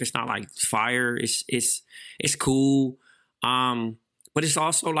addictive. It's not like fire. It's cool. But it's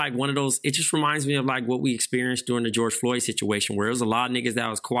also like one of those, it just reminds me of like what we experienced during the George Floyd situation, where it was a lot of niggas that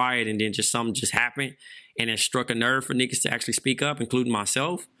was quiet and then just something just happened and it struck a nerve for niggas to actually speak up, including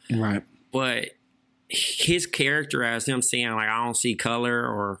myself. Right. But his character as him saying like, I don't see color,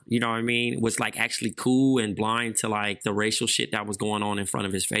 or, you know what I mean, was like actually cool and blind to like the racial shit that was going on in front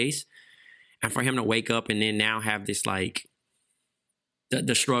of his face. And for him to wake up and then now have this like,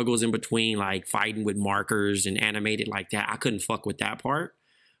 the struggles in between, like fighting with markers and animated like that, I couldn't fuck with that part.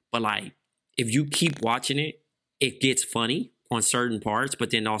 But like, if you keep watching it, it gets funny on certain parts,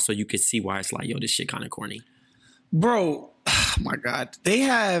 but then also you could see why it's like, yo, this shit kind of corny. Bro, oh my God. They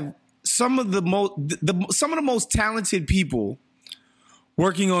have some of the most talented people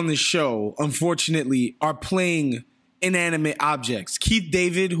working on this show, unfortunately, are playing inanimate objects. Keith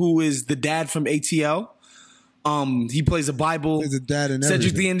David, who is the dad from ATL, he plays a Bible. He's a dad and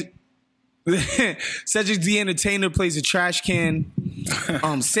Cedric the Entertainer plays a trash can.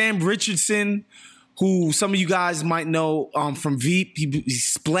 Sam Richardson, who some of you guys might know from Veep. He's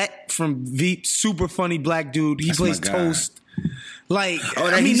Split from Veep. Super funny black dude. He plays Toast. Like,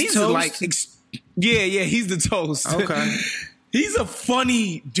 I mean, these are like, yeah, he's the Toast. Okay. He's a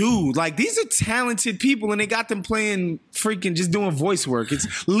funny dude. Like, these are talented people, and they got them playing freaking just doing voice work.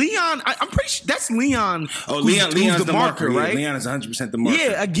 It's Leon. I'm pretty sure that's Leon. Oh, Leon's the marker, right? Yeah, Leon is 100% the marker.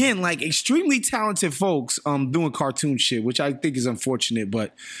 Yeah, again, like extremely talented folks doing cartoon shit, which I think is unfortunate,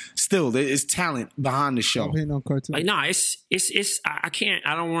 but still, there is talent behind the show. On cartoon. Like, nah, it's I can't.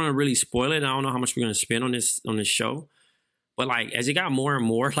 I don't want to really spoil it. I don't know how much we're gonna spend on this show. But like, as it got more and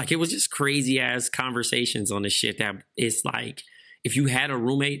more, like, it was just crazy ass conversations on this shit that it's like, if you had a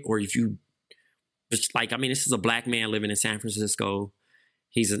roommate, or if you just like, I mean, this is a black man living in San Francisco.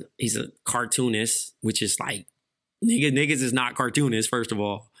 He's a cartoonist, which is like, niggas is not cartoonists, first of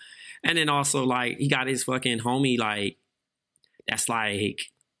all. And then also like, he got his fucking homie, like, that's like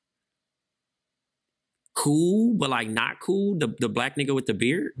cool, but like not cool. The black nigga with the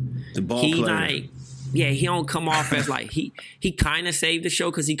beard. The ball player. Like, yeah, he don't come off as like, he kind of saved the show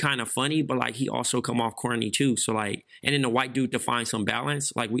because he kind of funny, but like he also come off corny too. So like, and then the white dude to find some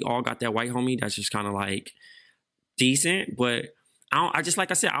balance. Like, we all got that white homie that's just kind of like decent, but I just, like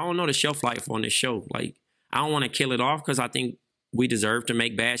I said, I don't know the shelf life on this show. Like, I don't want to kill it off because I think we deserve to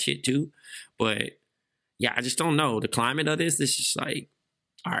make bad shit too. But yeah, I just don't know the climate of this. It's just like,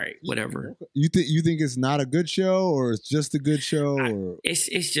 all right, whatever. You think it's not a good show, or it's just a good show, or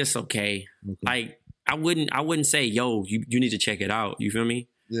it's just okay. Like, I wouldn't say, yo, you need to check it out. You feel me?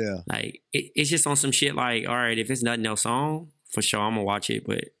 Yeah. Like, it's just on some shit like, all right, if it's nothing else on, for sure I'm gonna watch it.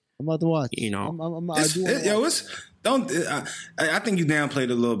 But I'm about to watch. You know, I think you downplayed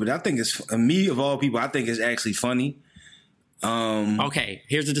it a little bit. I think it's, me of all people, I think it's actually funny. Okay,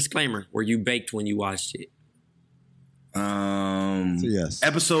 here's a disclaimer: were you baked when you watched it? So yes.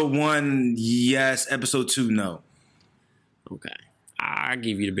 Episode 1, yes. Episode 2, no. Okay, I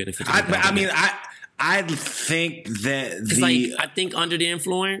give you the benefit. I think that like, I think Under the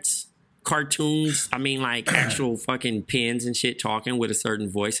Influence cartoons, I mean, like actual fucking pins and shit talking with a certain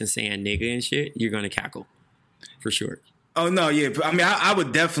voice and saying nigga and shit, you're gonna cackle for sure. Oh no, yeah. I mean, I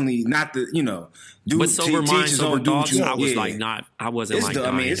would definitely not the, you know, do. But Sober Minds, Sober Dogs, I was like not. I wasn't it's like. I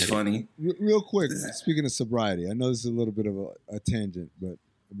mean, it's funny. Real quick, speaking of sobriety, I know this is a little bit of a tangent, but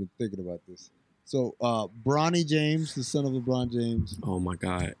I've been thinking about this. So, Bronny James, the son of LeBron James. Oh my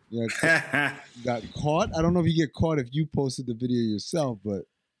God. Got caught. I don't know if you get caught if you posted the video yourself, but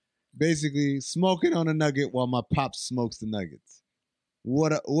basically smoking on a nugget while my pop smokes the nuggets.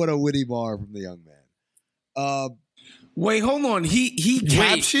 What a witty bar from the young man. Wait, hold on. He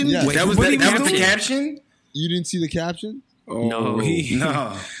captioned? Yes. Wait, that was the caption? You didn't see the caption? Oh, No.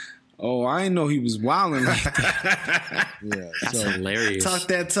 No. Oh, I didn't know he was wilding like that. Yeah. That's hilarious. Talk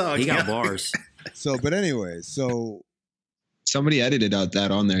that talk. He got bars. So, but anyway, somebody edited out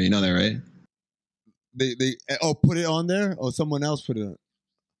that on there. You know that, right? They put it on there? Oh, someone else put it on.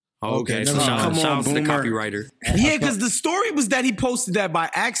 Okay, so never mind. shout out to the copywriter. Yeah, because the story was that he posted that by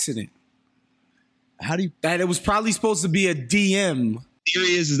accident. How do you? That it was probably supposed to be a DM.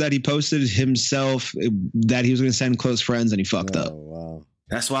 Theory is that he posted himself that he was going to send close friends and he fucked up. Wow.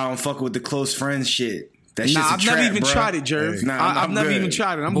 That's why I don't fuck with the close friends shit. That shit's I've never even tried it, Jerv. Hey. I've never even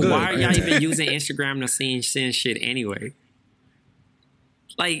tried it. I'm But good. why are y'all even using Instagram to send shit anyway?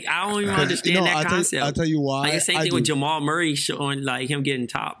 Like, I don't even understand that concept. I'll tell you why. Like, the same thing with Jamal Murray showing, like, him getting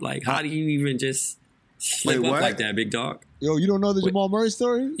top. Like, how do you even just slip up like that, big dog? Yo, you don't know the Jamal Murray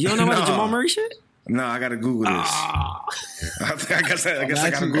story? You don't know about the Jamal Murray shit? No, I gotta Google this. I guess I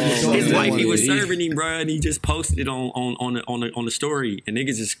gotta Google this. His wife, he was serving him, bro, and he just posted it on the story, and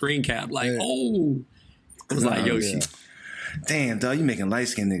niggas just screen cap like, oh. I was like, yo, shit. Damn, dog, you making light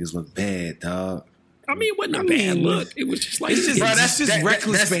skinned niggas look bad, dog. I mean, it wasn't a bad look. It was just like, that's just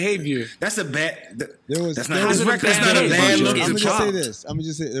reckless behavior. That's a bad. That's not a bad look. I'm gonna just say this. I'm gonna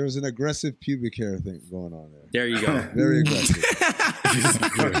just say there was an aggressive pubic hair thing going on there. There you go. Very aggressive.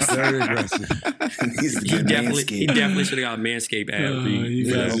 Very aggressive. He definitely should have got Manscaped ad.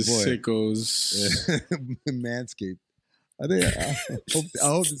 You guys are sickos. Manscaped. I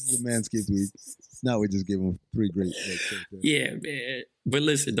hope this is a Manscaped week. Now we just give them 3 great. Yeah, man. But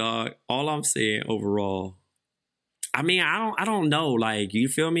listen, dog. All I'm saying overall, I mean, I don't know. Like, you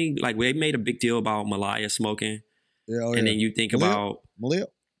feel me? Like, they made a big deal about Malia smoking, and then you think about Malia.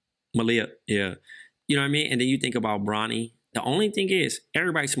 Yeah, you know what I mean. And then you think about Bronny. The only thing is,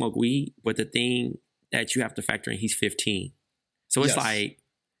 everybody smoke weed, but the thing that you have to factor in, he's 15. So it's like,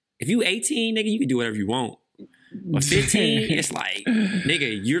 if you 18, nigga, you can do whatever you want. But 15, it's like,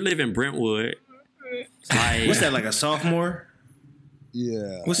 nigga, you're living Brentwood. Like, what's that, like a sophomore?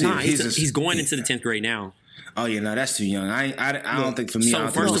 Yeah. He's going into the 10th grade now. Oh, yeah, no, that's too young. I don't think for me. So,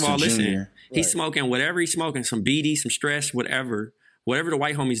 first of all, listen, junior. He's smoking whatever he's smoking, some BD, some stress, whatever the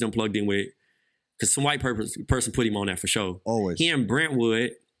white homies done plugged in with. Because some white person put him on that for sure. Always. He in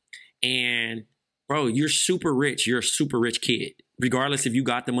Brentwood, and, bro, you're super rich. You're a super rich kid. Regardless if you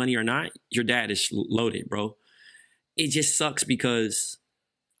got the money or not, your dad is loaded, bro. It just sucks because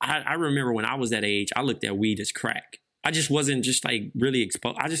I remember when I was that age, I looked at weed as crack. I just wasn't just like really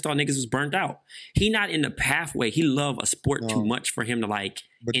exposed. I just thought niggas was burnt out. He not in the pathway. He love a sport too much for him to like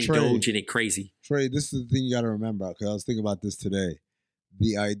indulge in it crazy. Trey, this is the thing you got to remember, because I was thinking about this today.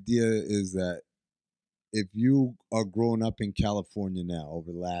 The idea is that if you are growing up in California now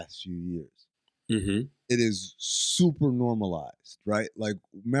over the last few years, it is super normalized, right? Like,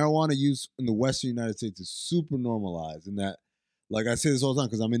 marijuana use in the Western United States is super normalized in that, like I say this all the time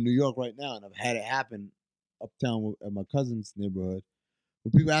because I'm in New York right now and I've had it happen uptown at my cousin's neighborhood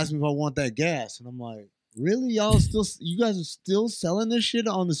where people ask me if I want that gas. And I'm like, really? You guys are still selling this shit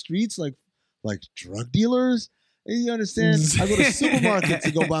on the streets like drug dealers? And you understand? I go to supermarkets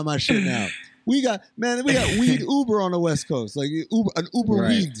to go buy my shit now. We got weed Uber on the West Coast, like Uber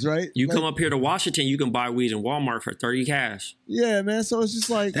Weeds, right? You like, come up here to Washington, you can buy weed in Walmart for $30 cash. Yeah, man. So it's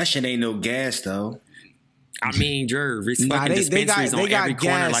just like that shit ain't no gas though. I mean, Jerv, it's fucking dispensaries on every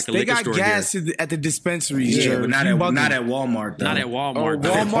corner like a liquor store. They got gas at the dispensaries, yeah, Jerv. But not at Walmart though. Not at Walmart. Oh,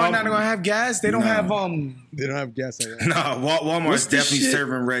 Walmart not gonna have gas? They don't have They don't have gas. No, Walmart's definitely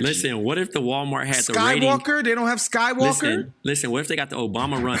serving Reggie. Listen, what if the Walmart had the Skywalker? rating? They don't have Skywalker? Listen, what if they got the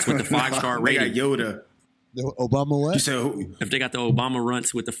Obama runts with the 5-star rating? They got Yoda. The Obama what? You said who? If they got the Obama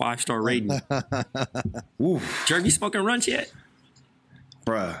runts with the 5-star rating. Jerv, you smoking runts yet?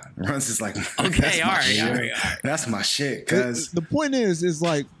 Bruh, runs is like okay, all right. That's my shit. Cause the point is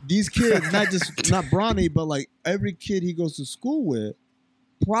like these kids, not Bronny, but like every kid he goes to school with,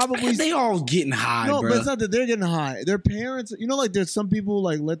 probably they all getting high. No, bro. But it's not that they're getting high. Their parents, like there's some people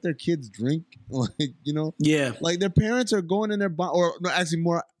like let their kids drink, like yeah, like their parents are going in their or no, actually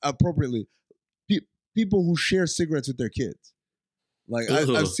more appropriately, people who share cigarettes with their kids. Like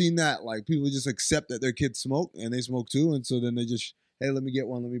I've seen that. Like people just accept that their kids smoke and they smoke too, and so then they just. Hey, let me get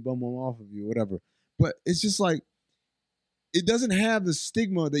one. Let me bum one off of you, whatever. But it's just like, it doesn't have the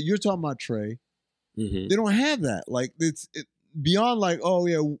stigma that you're talking about, Trey. They don't have that. Like, it's beyond like, oh,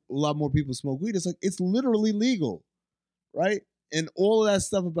 yeah, a lot more people smoke weed. It's like, it's literally legal, right? And all of that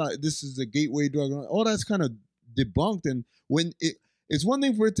stuff about this is a gateway drug, all that's kind of debunked. And when it's one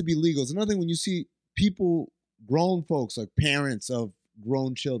thing for it to be legal. It's another thing when you see people, grown folks, like parents of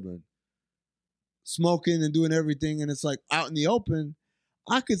grown children, smoking and doing everything, and it's like out in the open.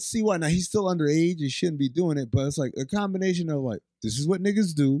 I could see why. Now he's still underage, he shouldn't be doing it, but it's like a combination of like, this is what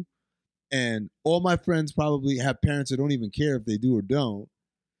niggas do, and all my friends probably have parents that don't even care if they do or don't.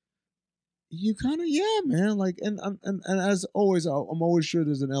 You kind of, yeah, man, like, and as always, I'm always sure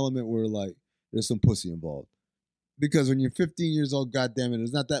there's an element where like there's some pussy involved, because when you're 15 years old, goddamn it,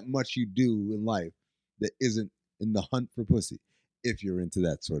 there's not that much you do in life that isn't in the hunt for pussy, if you're into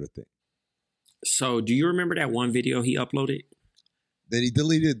that sort of thing. So, do you remember that one video he uploaded? That he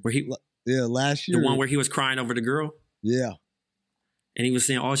deleted last year? The one where he was crying over the girl? Yeah. And he was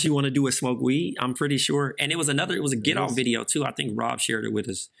saying, all she want to do is smoke weed, I'm pretty sure. And it was a Get Off video, too. I think Rob shared it with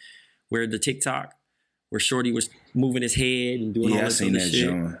us, where the TikTok, where Shorty was moving his head and doing all this other shit.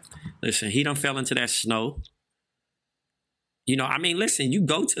 John. Listen, he done fell into that snow. You know, I mean, listen, you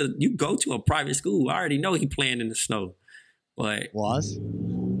go to a private school. I already know he playing in the snow, but Was?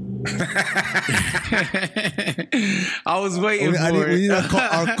 I was waiting for it. We need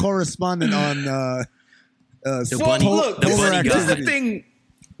our correspondent on the bunny. Look, The bunny this is guy. the thing.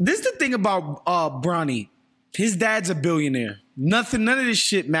 This is the thing about Bronny. His dad's a billionaire. None of this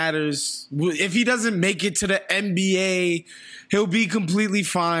shit matters. If he doesn't make it to the NBA, he'll be completely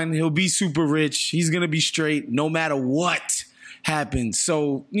fine. He'll be super rich. He's gonna be straight no matter what happens.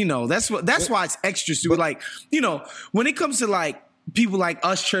 So, you know, that's why it's extra stupid. Like, you know, when it comes to like people like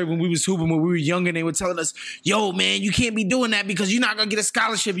us, Trey, when we was hooping, when we were younger, they were telling us, yo, man, you can't be doing that because you're not going to get a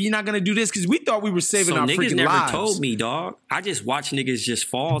scholarship and you're not going to do this, because we thought we were saving our freaking lives. Niggas never told me, dog. I just watch niggas just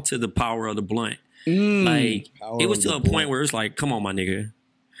fall to the power of the blunt. Like, it was to a point where it's like, come on, my nigga.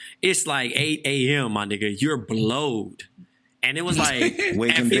 It's like 8 a.m., my nigga. You're blowed. And it was like,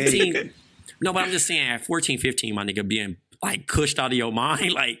 at 15. No, but I'm just saying, at 14, 15, my nigga, being like cushed out of your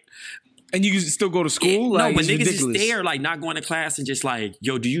mind, like. And you can still go to school? Like, no, but niggas ridiculous. is there, like, not going to class and just like,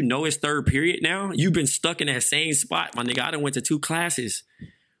 yo, do you know it's third period now? You've been stuck in that same spot, my nigga. I done went to 2 classes.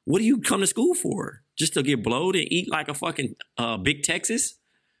 What do you come to school for? Just to get blowed and eat like a fucking Big Texas?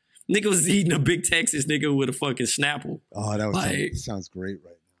 Nigga was eating a Big Texas, nigga, with a fucking Snapple. Oh, that was like, sounds great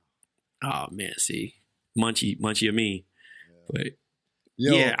right now. Oh, man, see. Munchy of me. Yeah. But,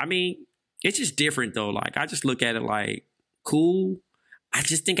 Yo, yeah, I mean, it's just different, though. Like, I just look at it like, cool. I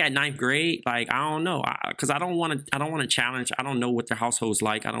just think at 9th grade, like, I don't know, because I don't want to challenge. I don't know what their household's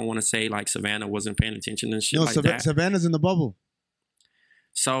like. I don't want to say like Savannah wasn't paying attention and shit like that. Savannah's in the bubble.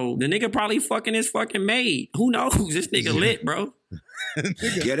 So the nigga probably fucking his fucking maid. Who knows? This nigga lit, bro.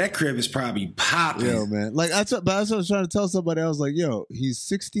 Yeah, that crib is probably popping. Yo, man. Like, that's what I was trying to tell somebody. I was like, yo, he's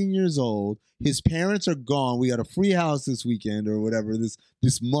 16 years old. His parents are gone. We got a free house this weekend or whatever,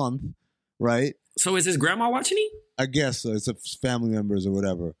 this month, right? So is his grandma watching him? I guess so. It's a family members or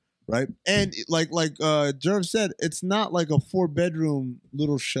whatever, right? And like Jerv said, it's not like a 4-bedroom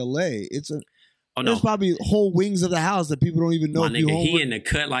little chalet. There's probably whole wings of the house that people don't even know. My nigga, he in the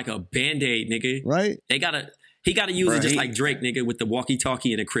cut like a Band-Aid, nigga. Right? He gotta use it just like Drake, nigga, with the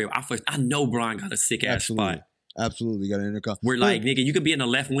walkie-talkie in the crib. I know Brian got a sick ass spot. Absolutely, got an intercom. We're like, nigga, you could be in the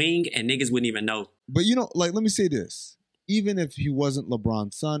left wing and niggas wouldn't even know. But you know, like, let me say this. Even if he wasn't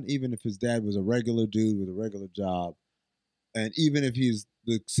LeBron's son, even if his dad was a regular dude with a regular job, and even if he's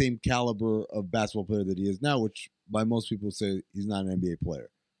the same caliber of basketball player that he is now, which by most people say he's not an NBA player,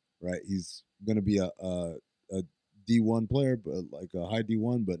 right? He's going to be a D1 player, but like a high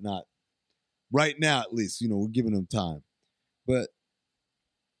D1, but not right now, at least. You know, we're giving him time. But,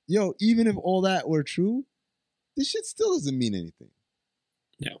 yo, even if all that were true, this shit still doesn't mean anything.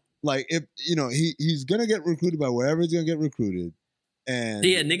 No. Like, if, you know, he's going to get recruited by wherever he's going to get recruited. And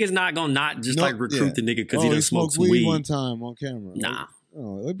yeah, niggas not going to not just recruit the nigga because he done smoked some weed one time on camera. Nah.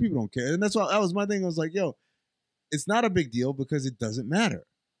 Like, people don't care. And that's why that was my thing. I was like, yo, it's not a big deal because it doesn't matter.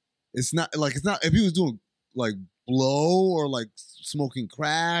 It's not if he was doing like blow or like smoking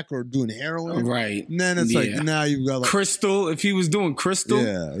crack or doing heroin. Right. And then it's like, now you've got like crystal. If he was doing crystal.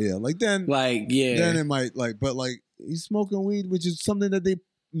 Yeah. Like then it might like, but like he's smoking weed, which is something that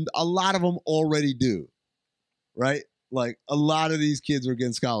a lot of them already do. Right? Like a lot of these kids are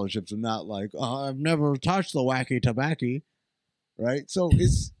getting scholarships and not like, I've never touched the wacky tobacco. Right? So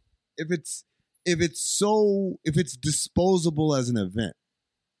if it's disposable as an event,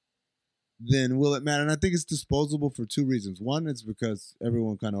 then will it matter? And I think it's disposable for 2 reasons. One, it's because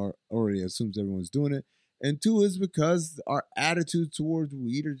everyone kind of already assumes everyone's doing it. And 2 is because our attitude towards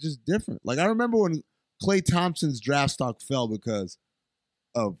weed are just different. Like I remember when Klay Thompson's draft stock fell because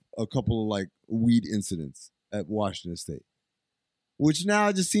of a couple of like weed incidents at Washington State, which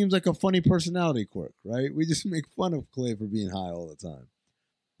now just seems like a funny personality quirk, right? We just make fun of Klay for being high all the time.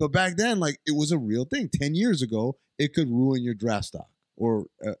 But back then, like, it was a real thing. 10 years ago, it could ruin your draft stock or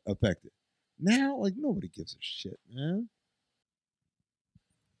affect it. Now, like, nobody gives a shit, man.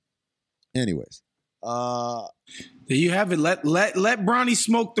 Anyways. There you have it. Let Bronny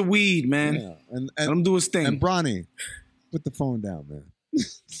smoke the weed, man. Yeah. And let him do his thing. And Bronny, put the phone down, man.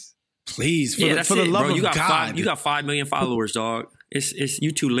 Please, for the love of God. You got 5 million followers, dog. It's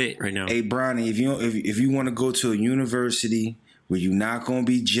you too lit right now. Hey, Bronny, if you want to go to a university where you're not going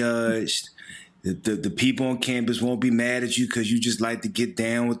to be judged, the people on campus won't be mad at you because you just like to get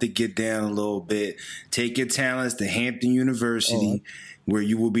down a little bit. Take your talents to Hampton University, where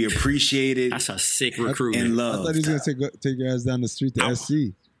you will be appreciated. That's a sick recruitment. And loved. I thought he was going to take your ass down the street to SC.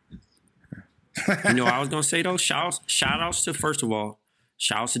 You know what I was going to say, though? Shout outs to, first of all,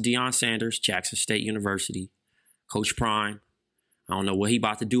 Shout out to Deion Sanders, Jackson State University, Coach Prime. I don't know what he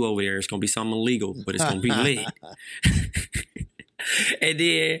about to do over there. It's gonna be something illegal, but it's gonna be lit. And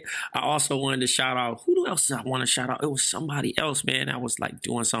then I also wanted to shout out, who else did I want to shout out? It was somebody else, man. That was like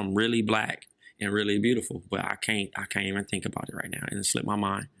doing something really black and really beautiful, but I can't even think about it right now. It slipped my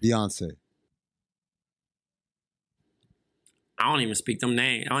mind. Beyonce. I don't even speak them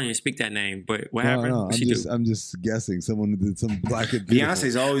name. I don't even speak that name. But what happened? No, I'm just guessing. Someone did some black and beautiful.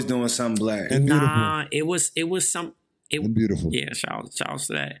 Beyonce's always doing something black and beautiful. Nah, it was some. And beautiful. Yeah, shout out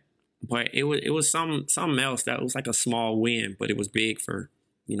to that. But it was something else that was like a small win, but it was big for,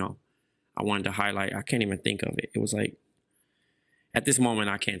 I wanted to highlight. I can't even think of it. It was like, at this moment,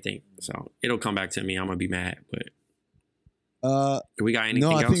 I can't think. So it'll come back to me. I'm gonna be mad. But do we got anything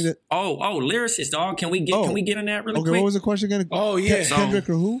else? Think that, lyricist, dog. Can we get in that really quick? What was the question again? Oh yeah, Kendrick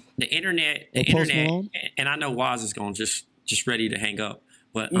or who? The internet, and I know Waz is gonna just ready to hang up.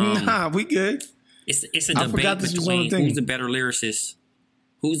 But nah, we good. It's a debate between who's the better lyricist.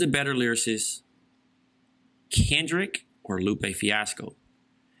 Who's the better lyricist, Kendrick or Lupe Fiasco?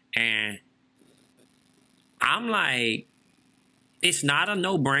 And I'm like, it's not a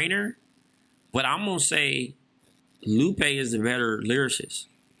no-brainer, but I'm going to say Lupe is the better lyricist.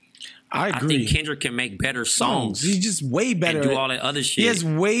 I agree. I think Kendrick can make better songs. He's just way better. And do all that other shit. He has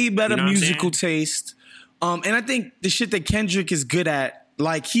way better musical taste. And I think the shit that Kendrick is good at,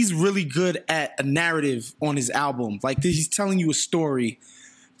 like he's really good at a narrative on his album. Like he's telling you a story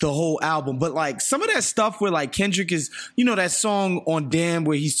the whole album. But like some of that stuff where like Kendrick is, that song on Damn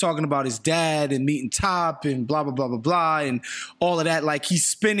where he's talking about his dad and meeting Top and blah, blah, blah, blah, blah, and all of that. Like he's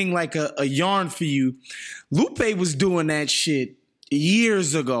spinning like a yarn for you. Lupe was doing that shit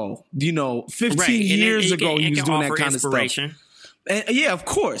years ago, 15 years ago he was doing that kind of stuff. And, yeah, of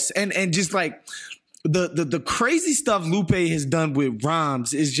course. And just like the crazy stuff Lupe has done with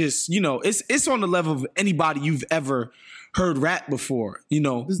rhymes is just, it's on the level of anybody you've ever heard rap before,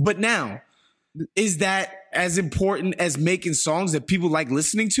 But now, is that as important as making songs that people like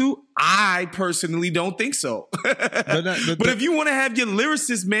listening to? I personally don't think so. But if you want to have your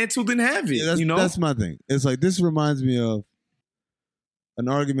lyricist mantle, then have it. That's my thing. It's like this reminds me of an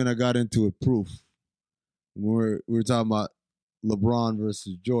argument I got into with Proof. We were talking about LeBron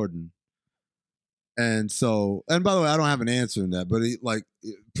versus Jordan. And by the way, I don't have an answer in that, but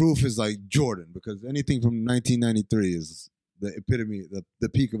Proof is like Jordan because anything from 1993 is the epitome, the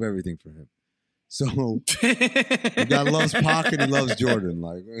peak of everything for him. So the guy loves Pac and he loves Jordan.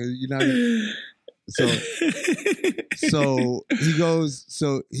 Like, so he goes,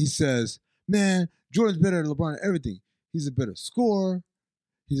 so he says, man, Jordan's better than LeBron at everything. He's a better scorer.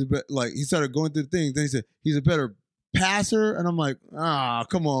 He started going through the things. Then he said, he's a better passer. And I'm like,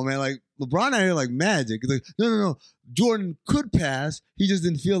 come on, man. Like, LeBron out here like magic. He's like, no. Jordan could pass. He just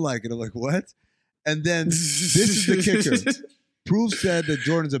didn't feel like it. I'm like, what? And then this is the kicker. Proof said that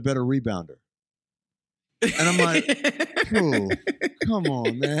Jordan's a better rebounder. And I'm like, Proof, come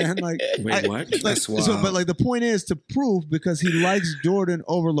on, man. Like, wait, what? That's wild. But the point is to Proof, because he likes Jordan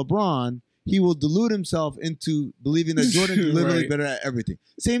over LeBron, he will delude himself into believing that Jordan is literally better at everything.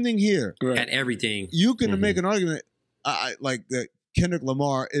 Same thing here. Right. At everything. You can make an argument like that Kendrick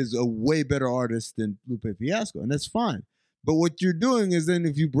Lamar is a way better artist than Lupe Fiasco, and that's fine. But what you're doing is then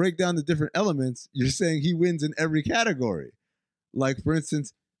if you break down the different elements, you're saying he wins in every category. Like, for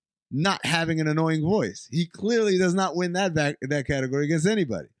instance, not having an annoying voice. He clearly does not win that category against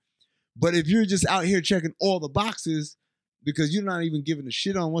anybody. But if you're just out here checking all the boxes because you're not even giving a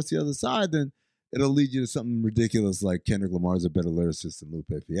shit on what's the other side, then it'll lead you to something ridiculous like Kendrick Lamar is a better lyricist than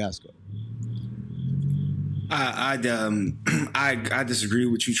Lupe Fiasco. I disagree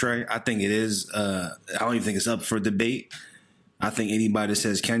with you, Trey. I think it is. I don't even think it's up for debate. I think anybody that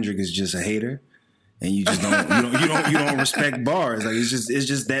says Kendrick is just a hater, and you just you don't respect bars. Like it's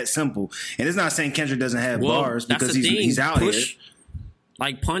just that simple. And it's not saying Kendrick doesn't have bars because he's out here.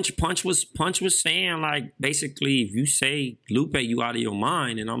 Like Punch was saying, like, basically, if you say Lupe, you out of your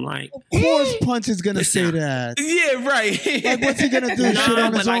mind. And I'm like, of course Punch is gonna say that. Yeah, right. Like, what's he gonna do? Shit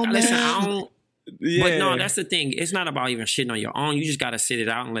on his own, listen, man? Yeah. But no, that's the thing. It's not about even shitting on your own. You just gotta sit it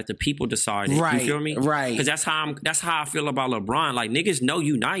out and let the people decide it. Right, you feel me? Right. Because that's how I feel about LeBron. Like, niggas know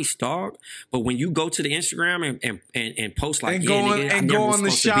you nice, dog. But when you go to the Instagram and post like, go on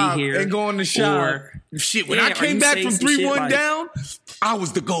the shop and go on the shop. Shit, when I came back from 3-1 down, I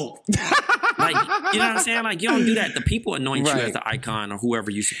was the GOAT. Like, you know what I'm saying? Like, you don't do that. The people anoint you as the icon or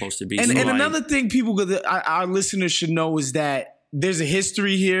whoever you're supposed to be. And another thing our listeners should know is that there's a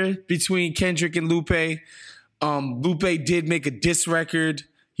history here between Kendrick and Lupe. Lupe did make a diss record,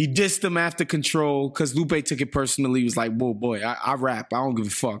 He dissed him after Control because Lupe took it personally. He was like, "Whoa, boy, I rap. I don't give a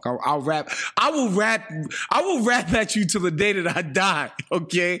fuck. I'll rap. I will rap at you till the day that I die."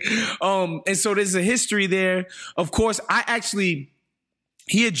 Okay. And so there's a history there. Of course,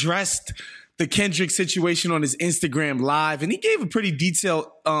 he addressed the Kendrick situation on his Instagram Live, and he gave a pretty detailed,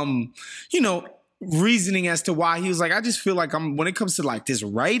 reasoning as to why he was like, I just feel like when it comes to like this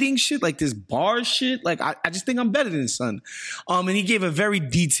writing shit, like this bar shit, like I just think I'm better than Son. And he gave a very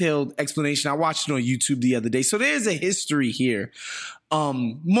detailed explanation. I watched it on YouTube the other day. So there's a history here.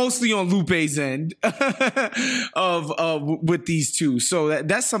 Mostly on Lupe's end with these two. So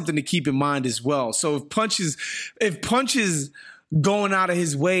that's something to keep in mind as well. So if Punch is going out of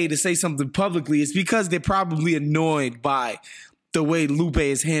his way to say something publicly, it's because they're probably annoyed by the way Lupe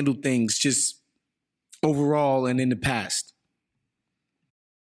has handled things just overall and in the past.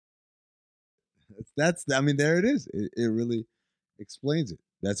 There it is. It really explains it.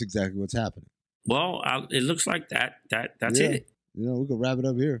 That's exactly what's happening. Well, it looks like that's it. We can wrap it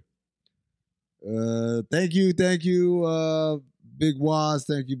up here. Thank you, Big Waz.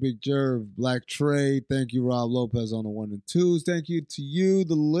 Thank you, Big Jerv. Black Trey. Thank you, Rob Lopez on the 1 and 2s. Thank you to you,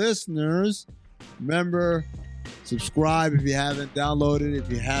 the listeners. Remember, subscribe if you haven't. Download it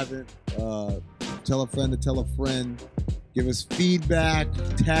if you haven't. Tell a friend to tell a friend. Give us feedback.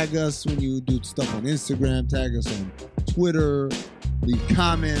 Tag us when you do stuff on Instagram. Tag us on Twitter. Leave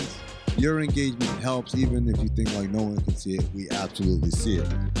comments. Your engagement helps, even if you think like no one can see it. We absolutely see it.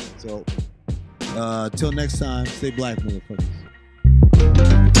 So, till next time, stay black, motherfuckers.